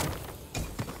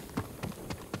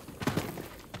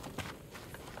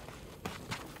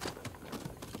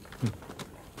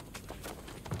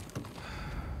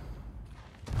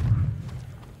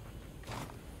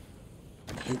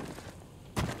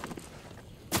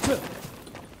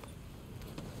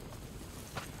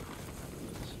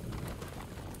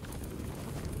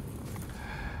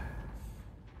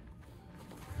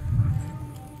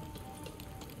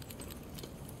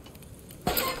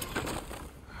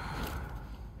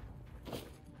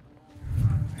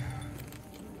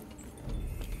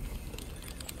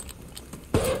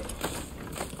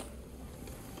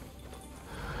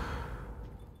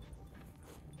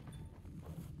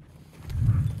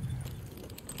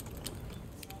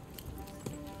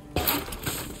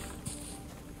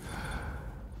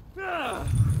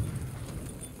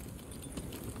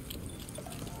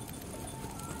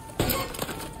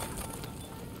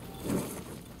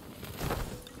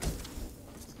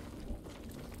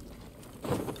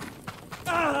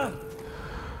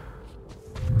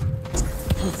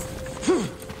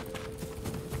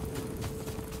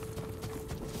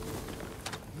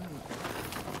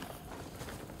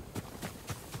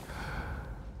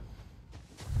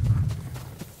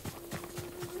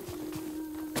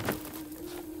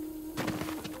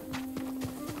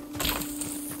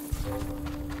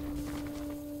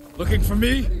 Looking for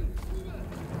me?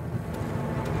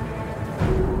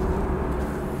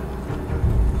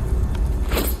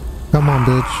 Come on,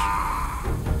 bitch.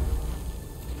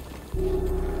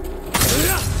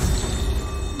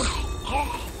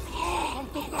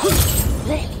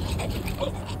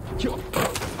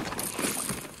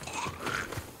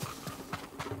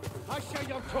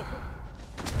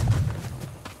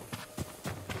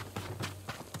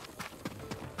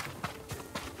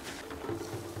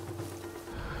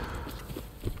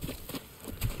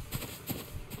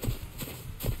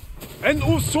 En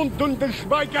usun dun de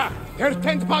schweiger, der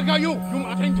tent pagayu,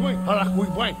 atentwe, halakui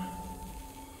buen.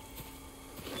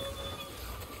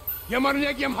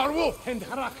 Yamarnegiam harwo, and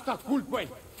harakta kulbuen.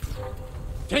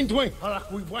 Tentwe,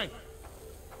 halakui buen.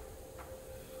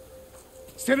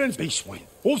 Seren beishwen,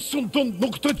 usun dun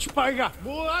nukta schweiger,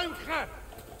 mulancha.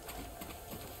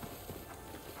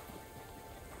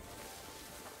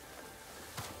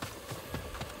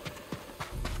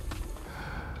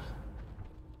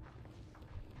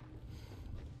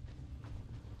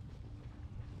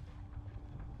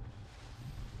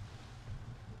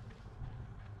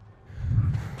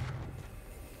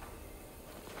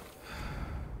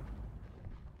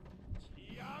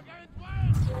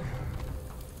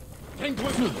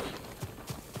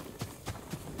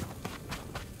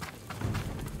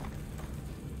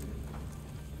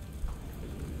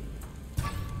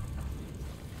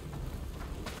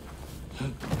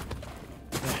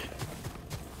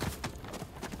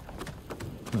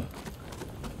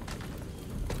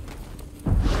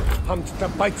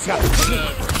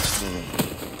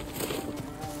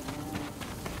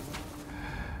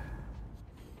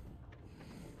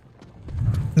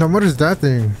 Now, what is that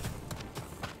thing?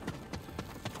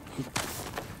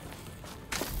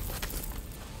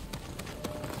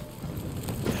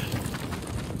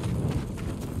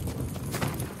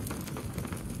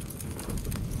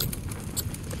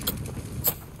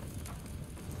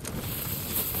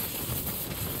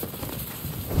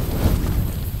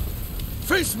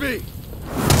 Face me!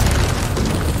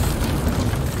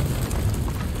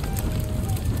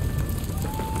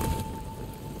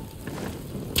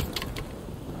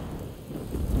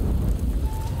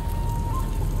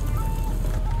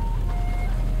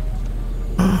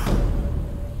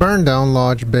 Burn down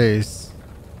Lodge base.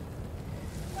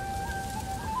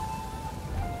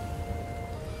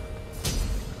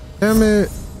 Damn it.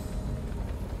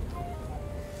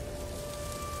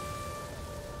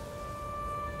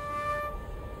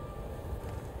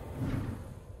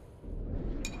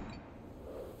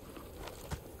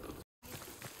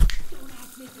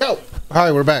 Go!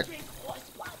 Alright, we're back.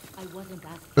 I wasn't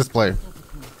asking. Let's play.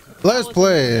 Let's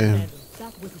play.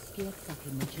 That was a scared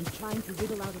sucker merchant trying to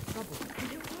wriggle out of trouble.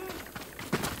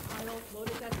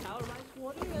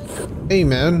 Hey,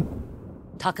 man.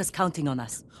 Taka's counting on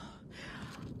us.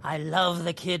 I love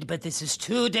the kid, but this is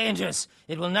too dangerous.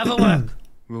 It will never work.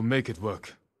 We'll make it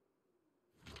work.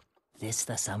 This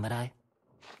the samurai?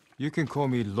 You can call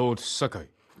me Lord Sakai.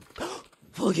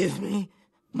 Forgive me,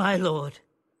 my lord.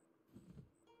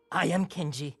 I am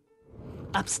Kenji,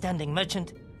 upstanding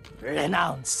merchant,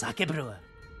 renowned sake brewer.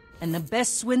 And the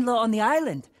best swindler on the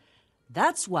island.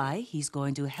 That's why he's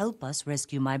going to help us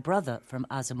rescue my brother from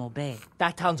Azamo Bay.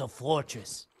 That town's a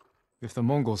fortress. If the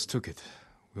Mongols took it,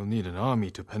 we'll need an army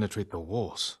to penetrate the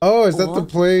walls. Oh, is that the Or a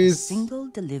place? single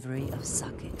delivery of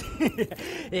sake.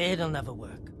 It'll never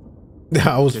work.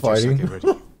 I was Get your fighting. sake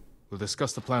ready. We'll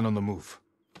discuss the plan on the move.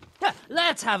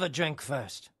 Let's have a drink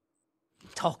first.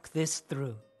 Talk this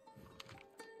through.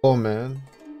 Oh, man.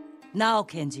 Now,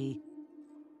 Kenji.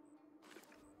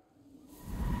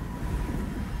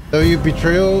 So you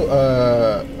betrayal,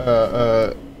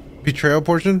 betrayal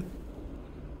portion?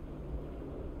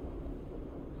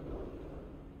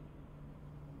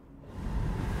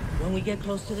 When we get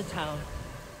close to the town,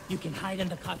 you can hide in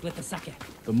the cart with the sake.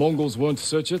 The Mongols won't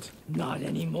search it? Not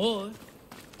anymore.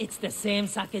 It's the same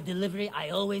sake delivery I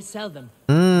always sell them.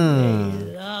 They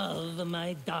love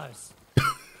my dars.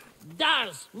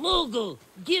 Dars, Mogul,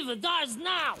 give a dars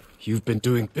now! You've been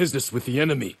doing business with the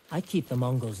enemy. I keep the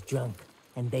Mongols drunk,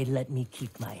 and they let me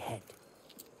keep my head.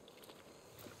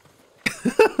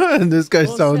 This guy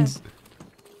Well sounds said.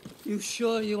 You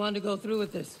sure you want to go through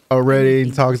with this? already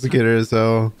intoxicated,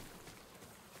 so.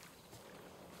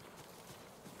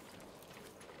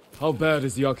 How bad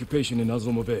is the occupation in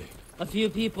Azamo Bay? A few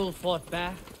people fought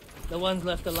back. The ones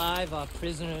left alive are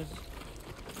prisoners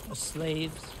or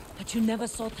slaves. But you never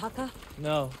saw Taka?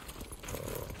 No.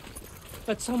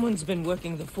 But someone's been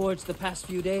working the forge the past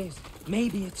few days.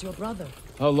 Maybe it's your brother.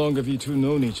 How long have you two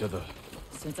known each other?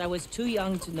 Since I was too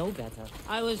young to know better.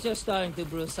 I was just starting to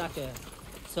brew sake.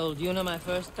 Sold Yuna my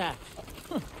first batch.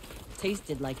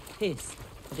 Tasted like piss,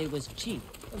 but it was cheap.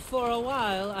 For a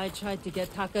while, I tried to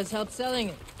get Taka's help selling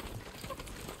it.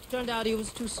 Turned out he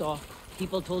was too soft.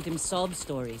 People told him sob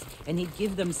stories, and he'd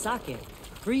give them sake,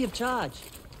 free of charge.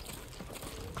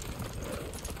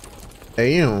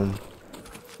 Damn.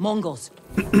 Mongols.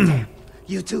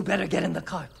 You two better get in the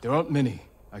cart. There aren't many.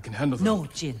 I can handle them. No,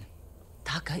 Jin.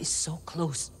 Taka is so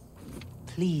close.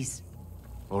 Please.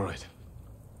 All right.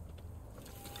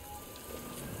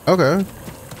 Okay.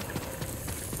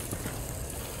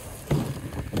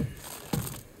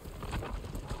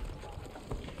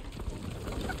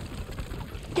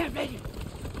 Get ready.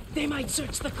 They might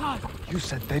search the cart. You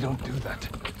said they don't do that.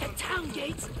 The town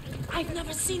gates. I've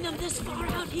never seen them this far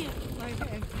out here.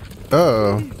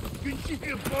 Oh.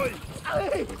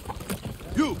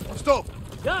 You, stop!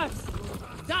 Dars!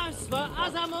 Dars for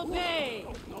Azamo Bay!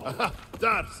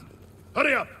 Dars!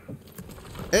 Hurry up!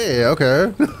 Hey,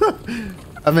 okay.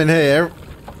 I mean, hey,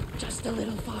 Just a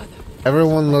little farther.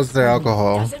 everyone loves their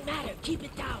alcohol. Doesn't matter. Keep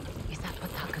it down. Is that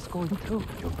what Taka's going through?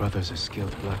 Your brother's a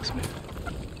skilled blacksmith.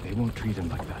 They won't treat him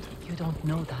like that. You don't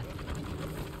know that.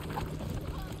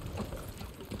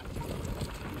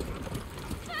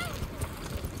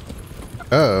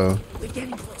 Oh. We're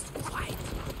getting close. Quiet.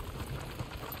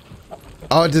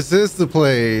 Oh, this is the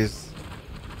place.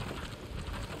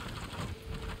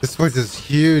 This place is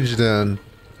huge then.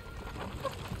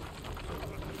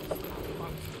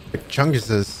 Like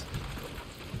Chungus.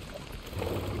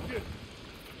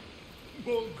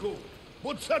 Mongo!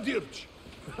 What's that, Dirch?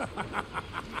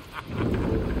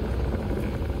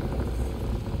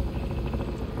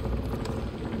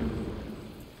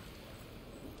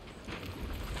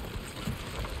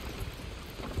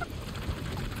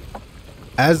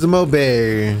 Azamo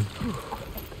Bay.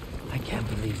 I can't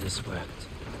believe this worked.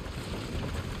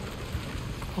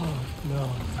 Oh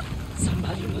no.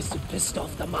 Somebody must have pissed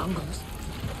off the Mongols.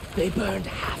 They burned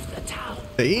half the town.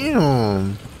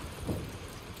 Damn.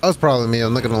 That was probably me,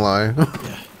 I'm not gonna lie.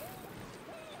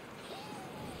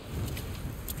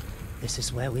 This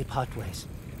is where we part ways.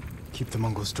 Keep the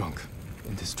Mongols drunk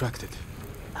and distracted.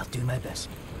 I'll do my best.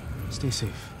 Stay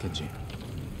safe, Kenji.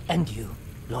 And you,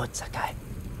 Lord Sakai.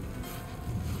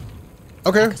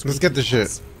 Okay, Taka's let's get waiting this for shit.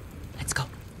 us. Let's go.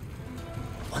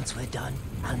 Once we're done,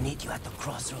 I'll meet you at the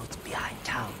crossroads behind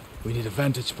town. We need a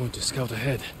vantage point to scout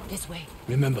ahead. This way.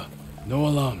 Remember, no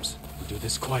alarms. We do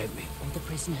this quietly. All the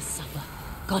prisoners suffer.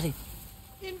 Got it.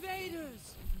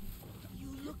 Invaders! You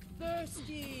look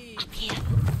thirsty! Up here.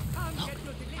 Come Look, get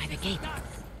your by the delicious gate.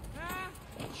 dust. Huh?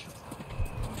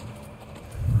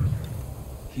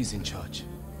 He's in charge.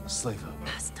 Slaver.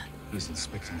 Bastard. He's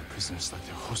inspecting the prisoners like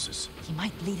they're horses. He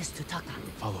might lead us to Taka.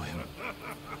 Follow him.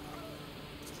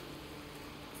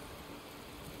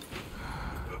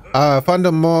 Find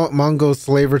a Mongol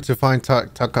slaver to find Taka.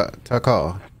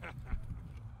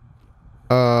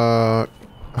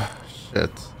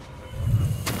 Shit.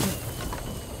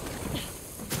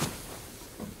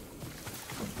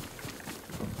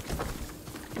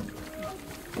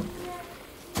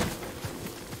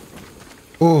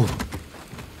 Oh.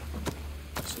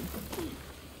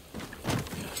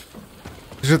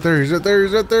 He's right there, he's right there,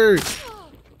 he's right there.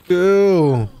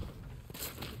 Go.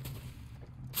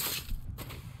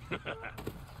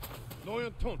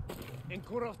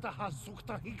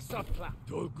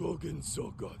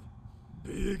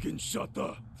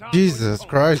 Jesus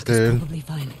Christ, dude. Probably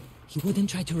fine. He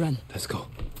wouldn't try to run. Let's go.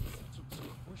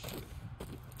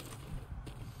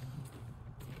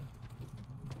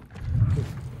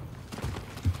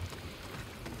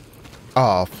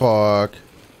 Oh, fuck.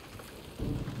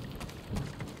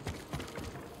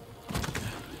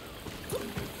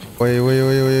 Wait.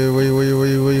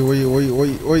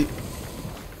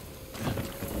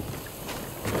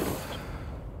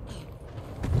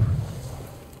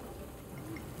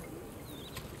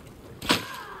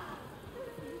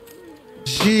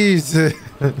 Jesus.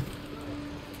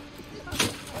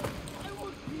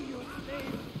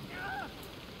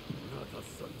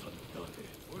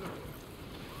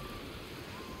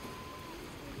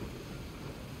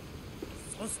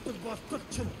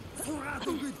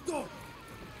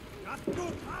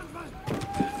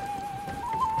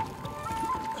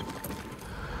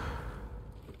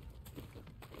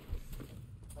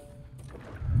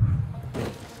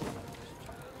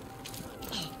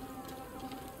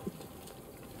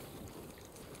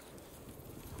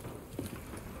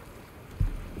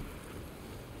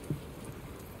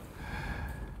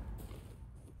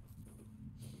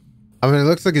 I mean, it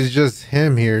looks like it's just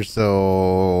him here,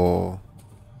 so...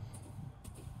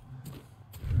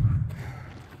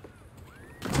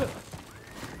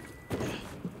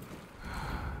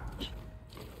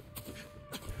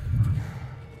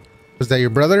 Was that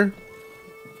your brother?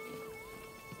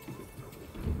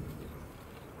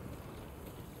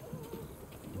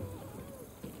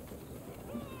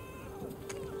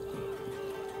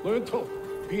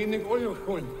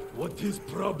 What is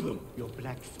problem? Your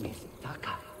blacksmith,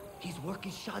 Taka. His work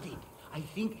is shoddy. I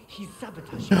think he's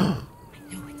sabotaging. I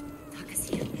knew it. Taka's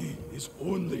here. He is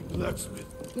only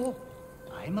blacksmith. No,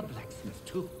 I'm a blacksmith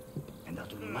too, and I'll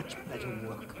do much better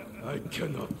work. I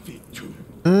cannot feed two.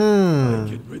 Mm. I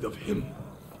get rid of him,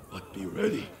 but be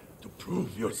ready to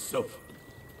prove yourself.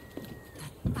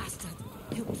 That bastard.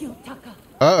 He'll kill Taka.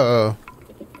 Uh-oh.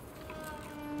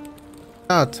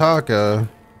 Not Taka.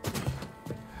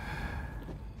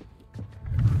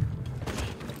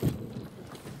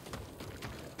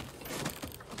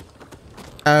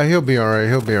 He'll be alright,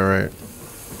 he'll be alright.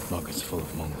 Market's full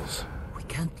of Mongols. We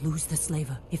can't lose the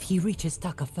slaver if he reaches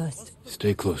Taka first.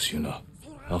 Stay close, Yuna.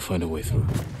 I'll find a way through.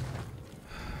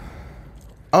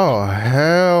 Oh,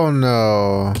 hell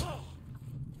no.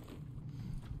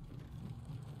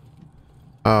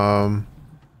 Come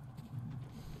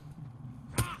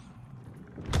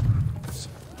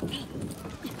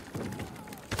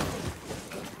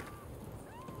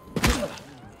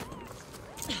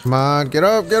on, get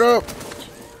up, get up.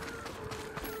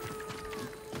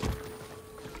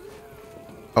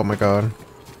 Oh my god.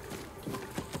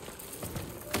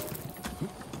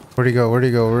 Where'd he go? Where'd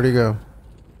he go? Where'd he go?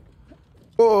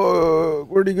 Oh,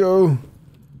 where'd he go?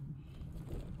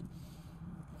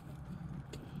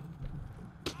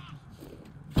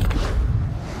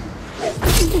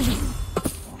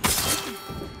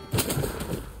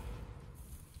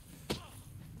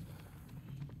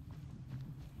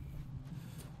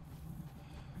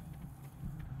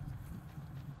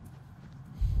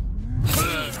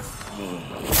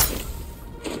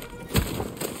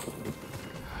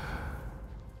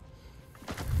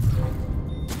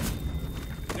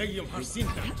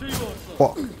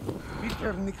 Fuck.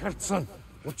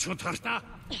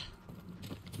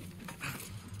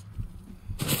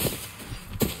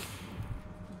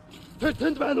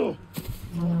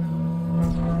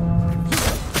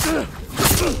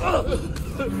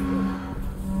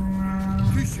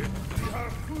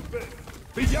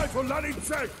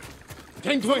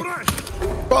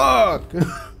 Fuck.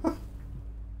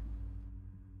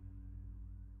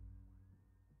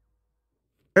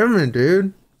 Herman,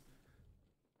 dude.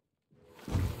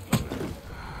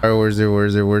 Alright, where's he?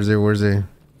 Where's he? Where's he? Where's he?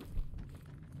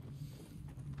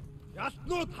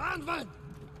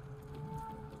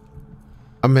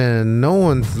 I mean, no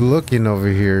one's looking over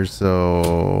here,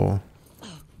 so...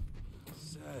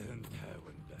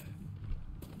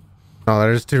 Oh, that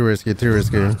is too risky, too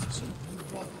risky.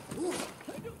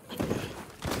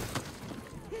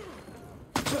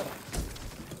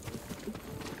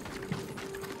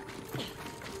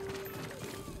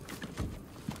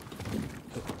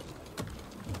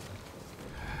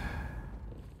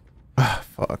 Ah,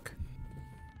 fuck.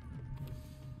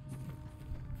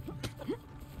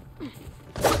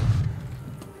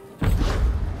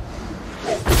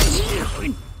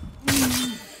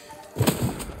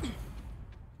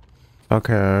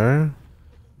 Okay.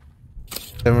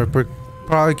 Then we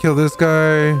probably kill this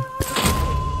guy.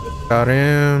 Got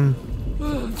him.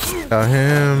 Got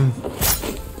him.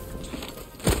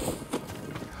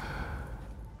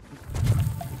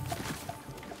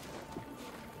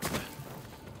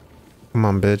 Come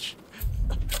on, bitch.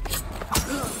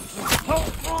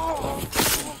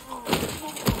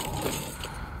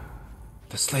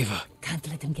 The slaver. Can't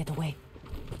let him get away.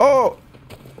 Oh!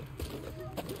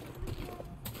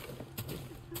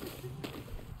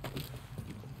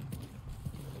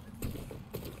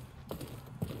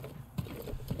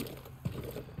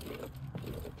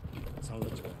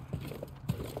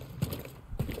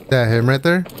 That him right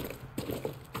there?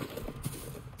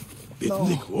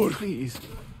 No, Please.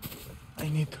 I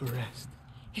need to rest.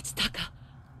 It's Taka.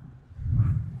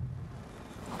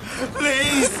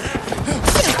 please!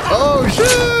 Oh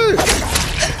shit!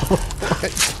 Oh my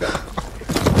god.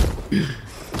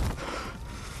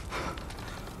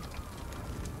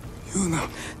 Yuna.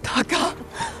 Taka!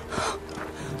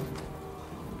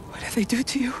 What did they do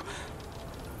to you?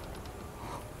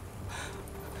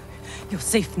 You're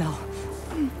safe now.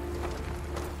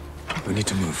 We need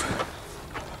to move.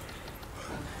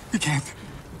 You can't.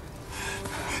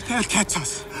 They'll catch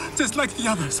us, just like the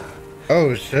others. Oh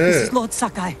This shit. is Lord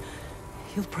Sakai.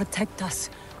 He'll protect us.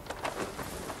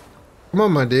 Come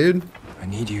on, my dude. I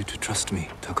need you to trust me,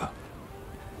 Taka.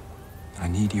 I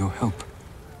need your help.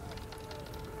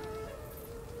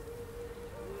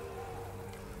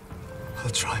 I'll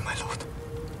try, my lord.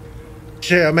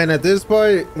 Shit, I mean, at this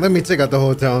point, let me take out the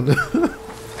whole town.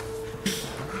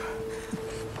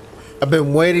 I've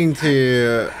been waiting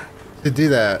to do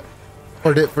that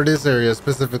for this area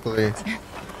specifically.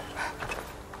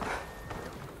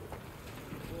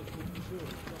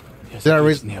 Did I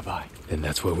reach nearby? Then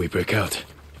that's where we break out.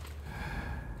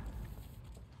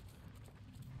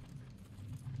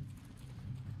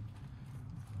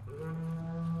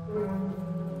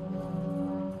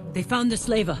 They found the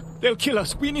slaver. They'll kill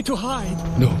us. We need to hide.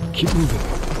 No, keep moving.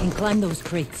 We can climb those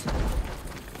crates.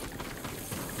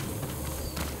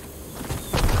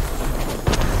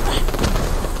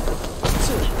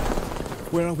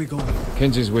 Where are we going?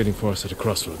 Kenji's waiting for us at a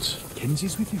crossroads.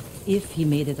 Kenji's with you? If he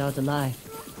made it out alive.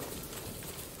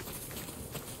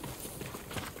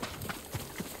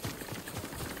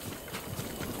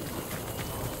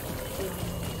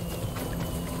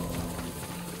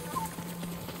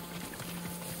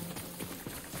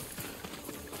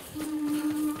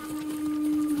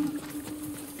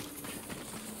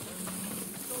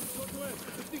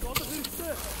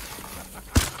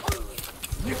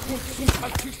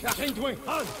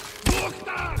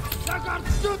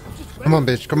 Come on,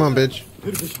 bitch. Come on, bitch.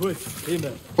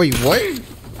 Wait, what?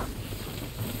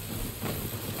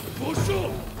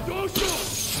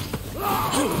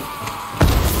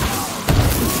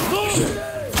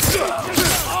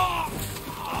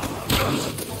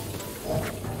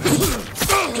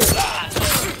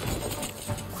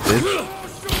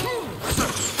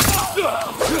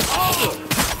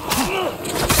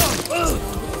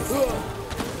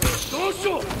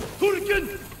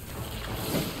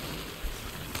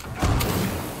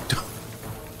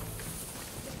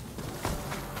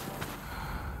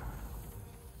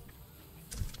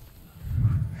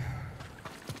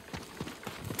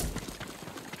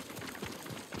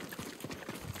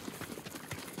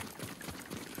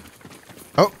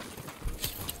 Oh.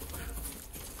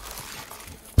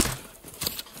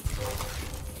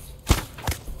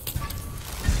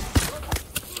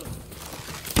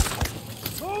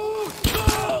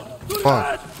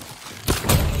 Fuck.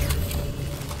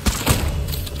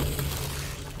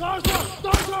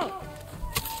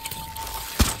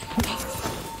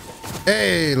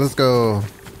 Hey, let's go.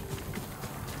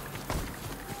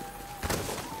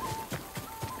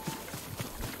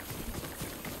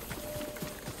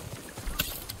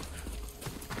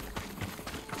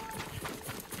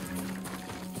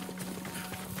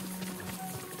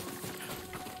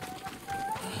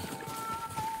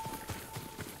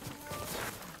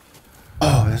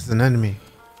 Oh, that's an enemy.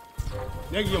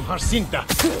 Legium Harsinta.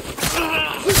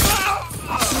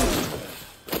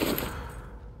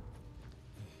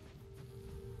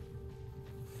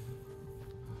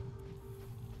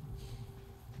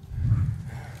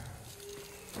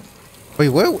 Wait,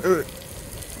 what?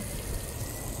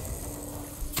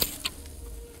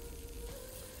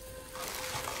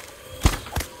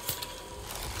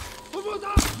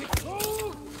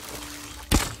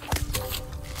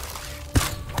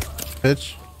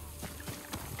 Bitch.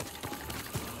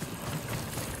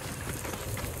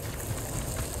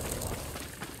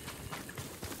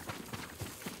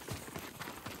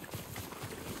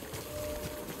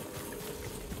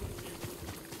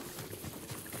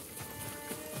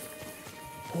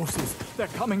 Horses, they're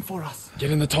coming for us. Get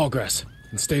in the tall grass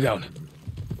and stay down.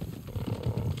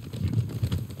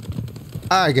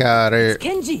 I got it.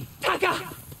 Kenji!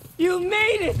 Taka! You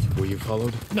made it! Were you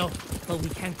followed? No, but we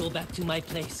can't go back to my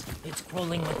place. It's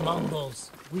crawling with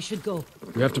Mongols. We should go.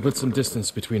 We have to put some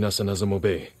distance between us and Azamo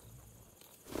Bay.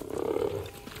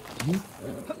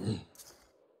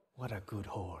 What a good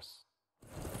horse.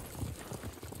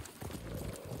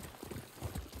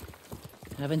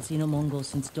 Haven't seen a Mongol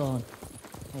since dawn.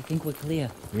 I think we're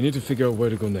clear. We need to figure out where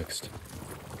to go next.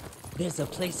 There's a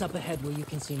place up ahead where you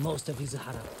can see most of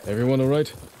Izuhara. Everyone all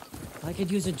right? I could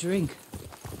use a drink.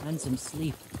 And some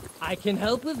sleep. I can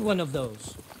help with one of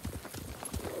those.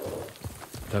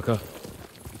 Taka,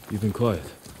 you've been quiet.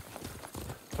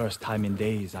 First time in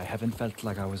days I haven't felt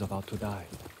like I was about to die.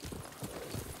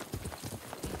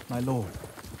 My lord,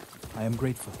 I am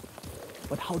grateful.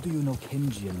 But how do you know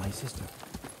Kenji and my sister?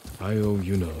 I owe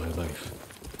Yuna my life.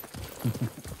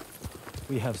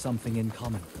 We have something in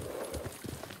common.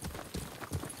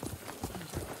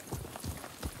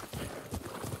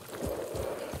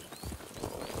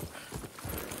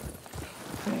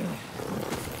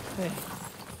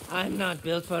 I'm not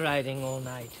built for riding all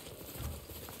night.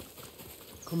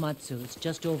 Komatsu is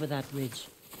just over that ridge.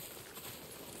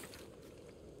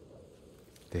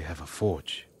 They have a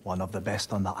forge. One of the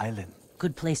best on the island.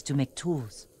 Good place to make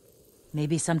tools.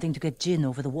 Maybe something to get Jin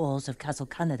over the walls of Castle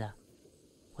Kaneda.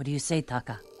 What do you say,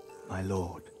 Taka? My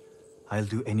lord, I'll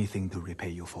do anything to repay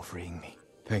you for freeing me.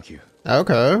 Thank you.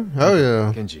 Okay. Oh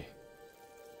yeah. Kenji,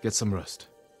 get some rest.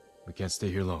 We can't stay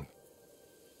here long.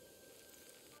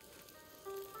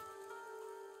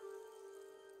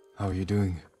 How are you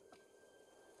doing?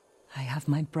 I have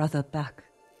my brother back.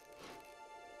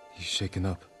 He's shaken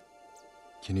up.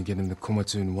 Can you get him to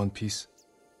Komatsu in one piece?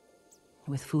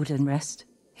 With food and rest,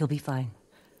 he'll be fine.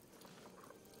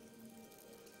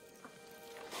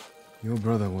 Your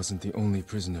brother wasn't the only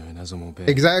prisoner in Azamo Bay.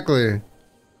 Exactly.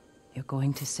 You're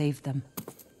going to save them.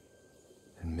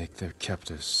 And make their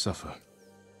captors suffer.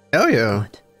 Hell yeah.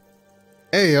 Good.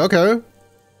 Hey, okay.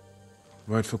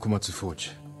 Ride for Komatsu Forge.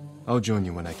 I'll join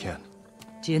you when I can.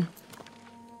 Jin,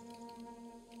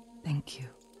 thank you.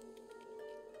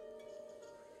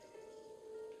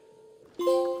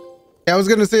 I was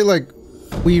gonna say, like,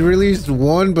 we released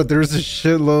one, but there's a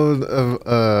shitload of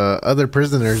other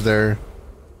prisoners there.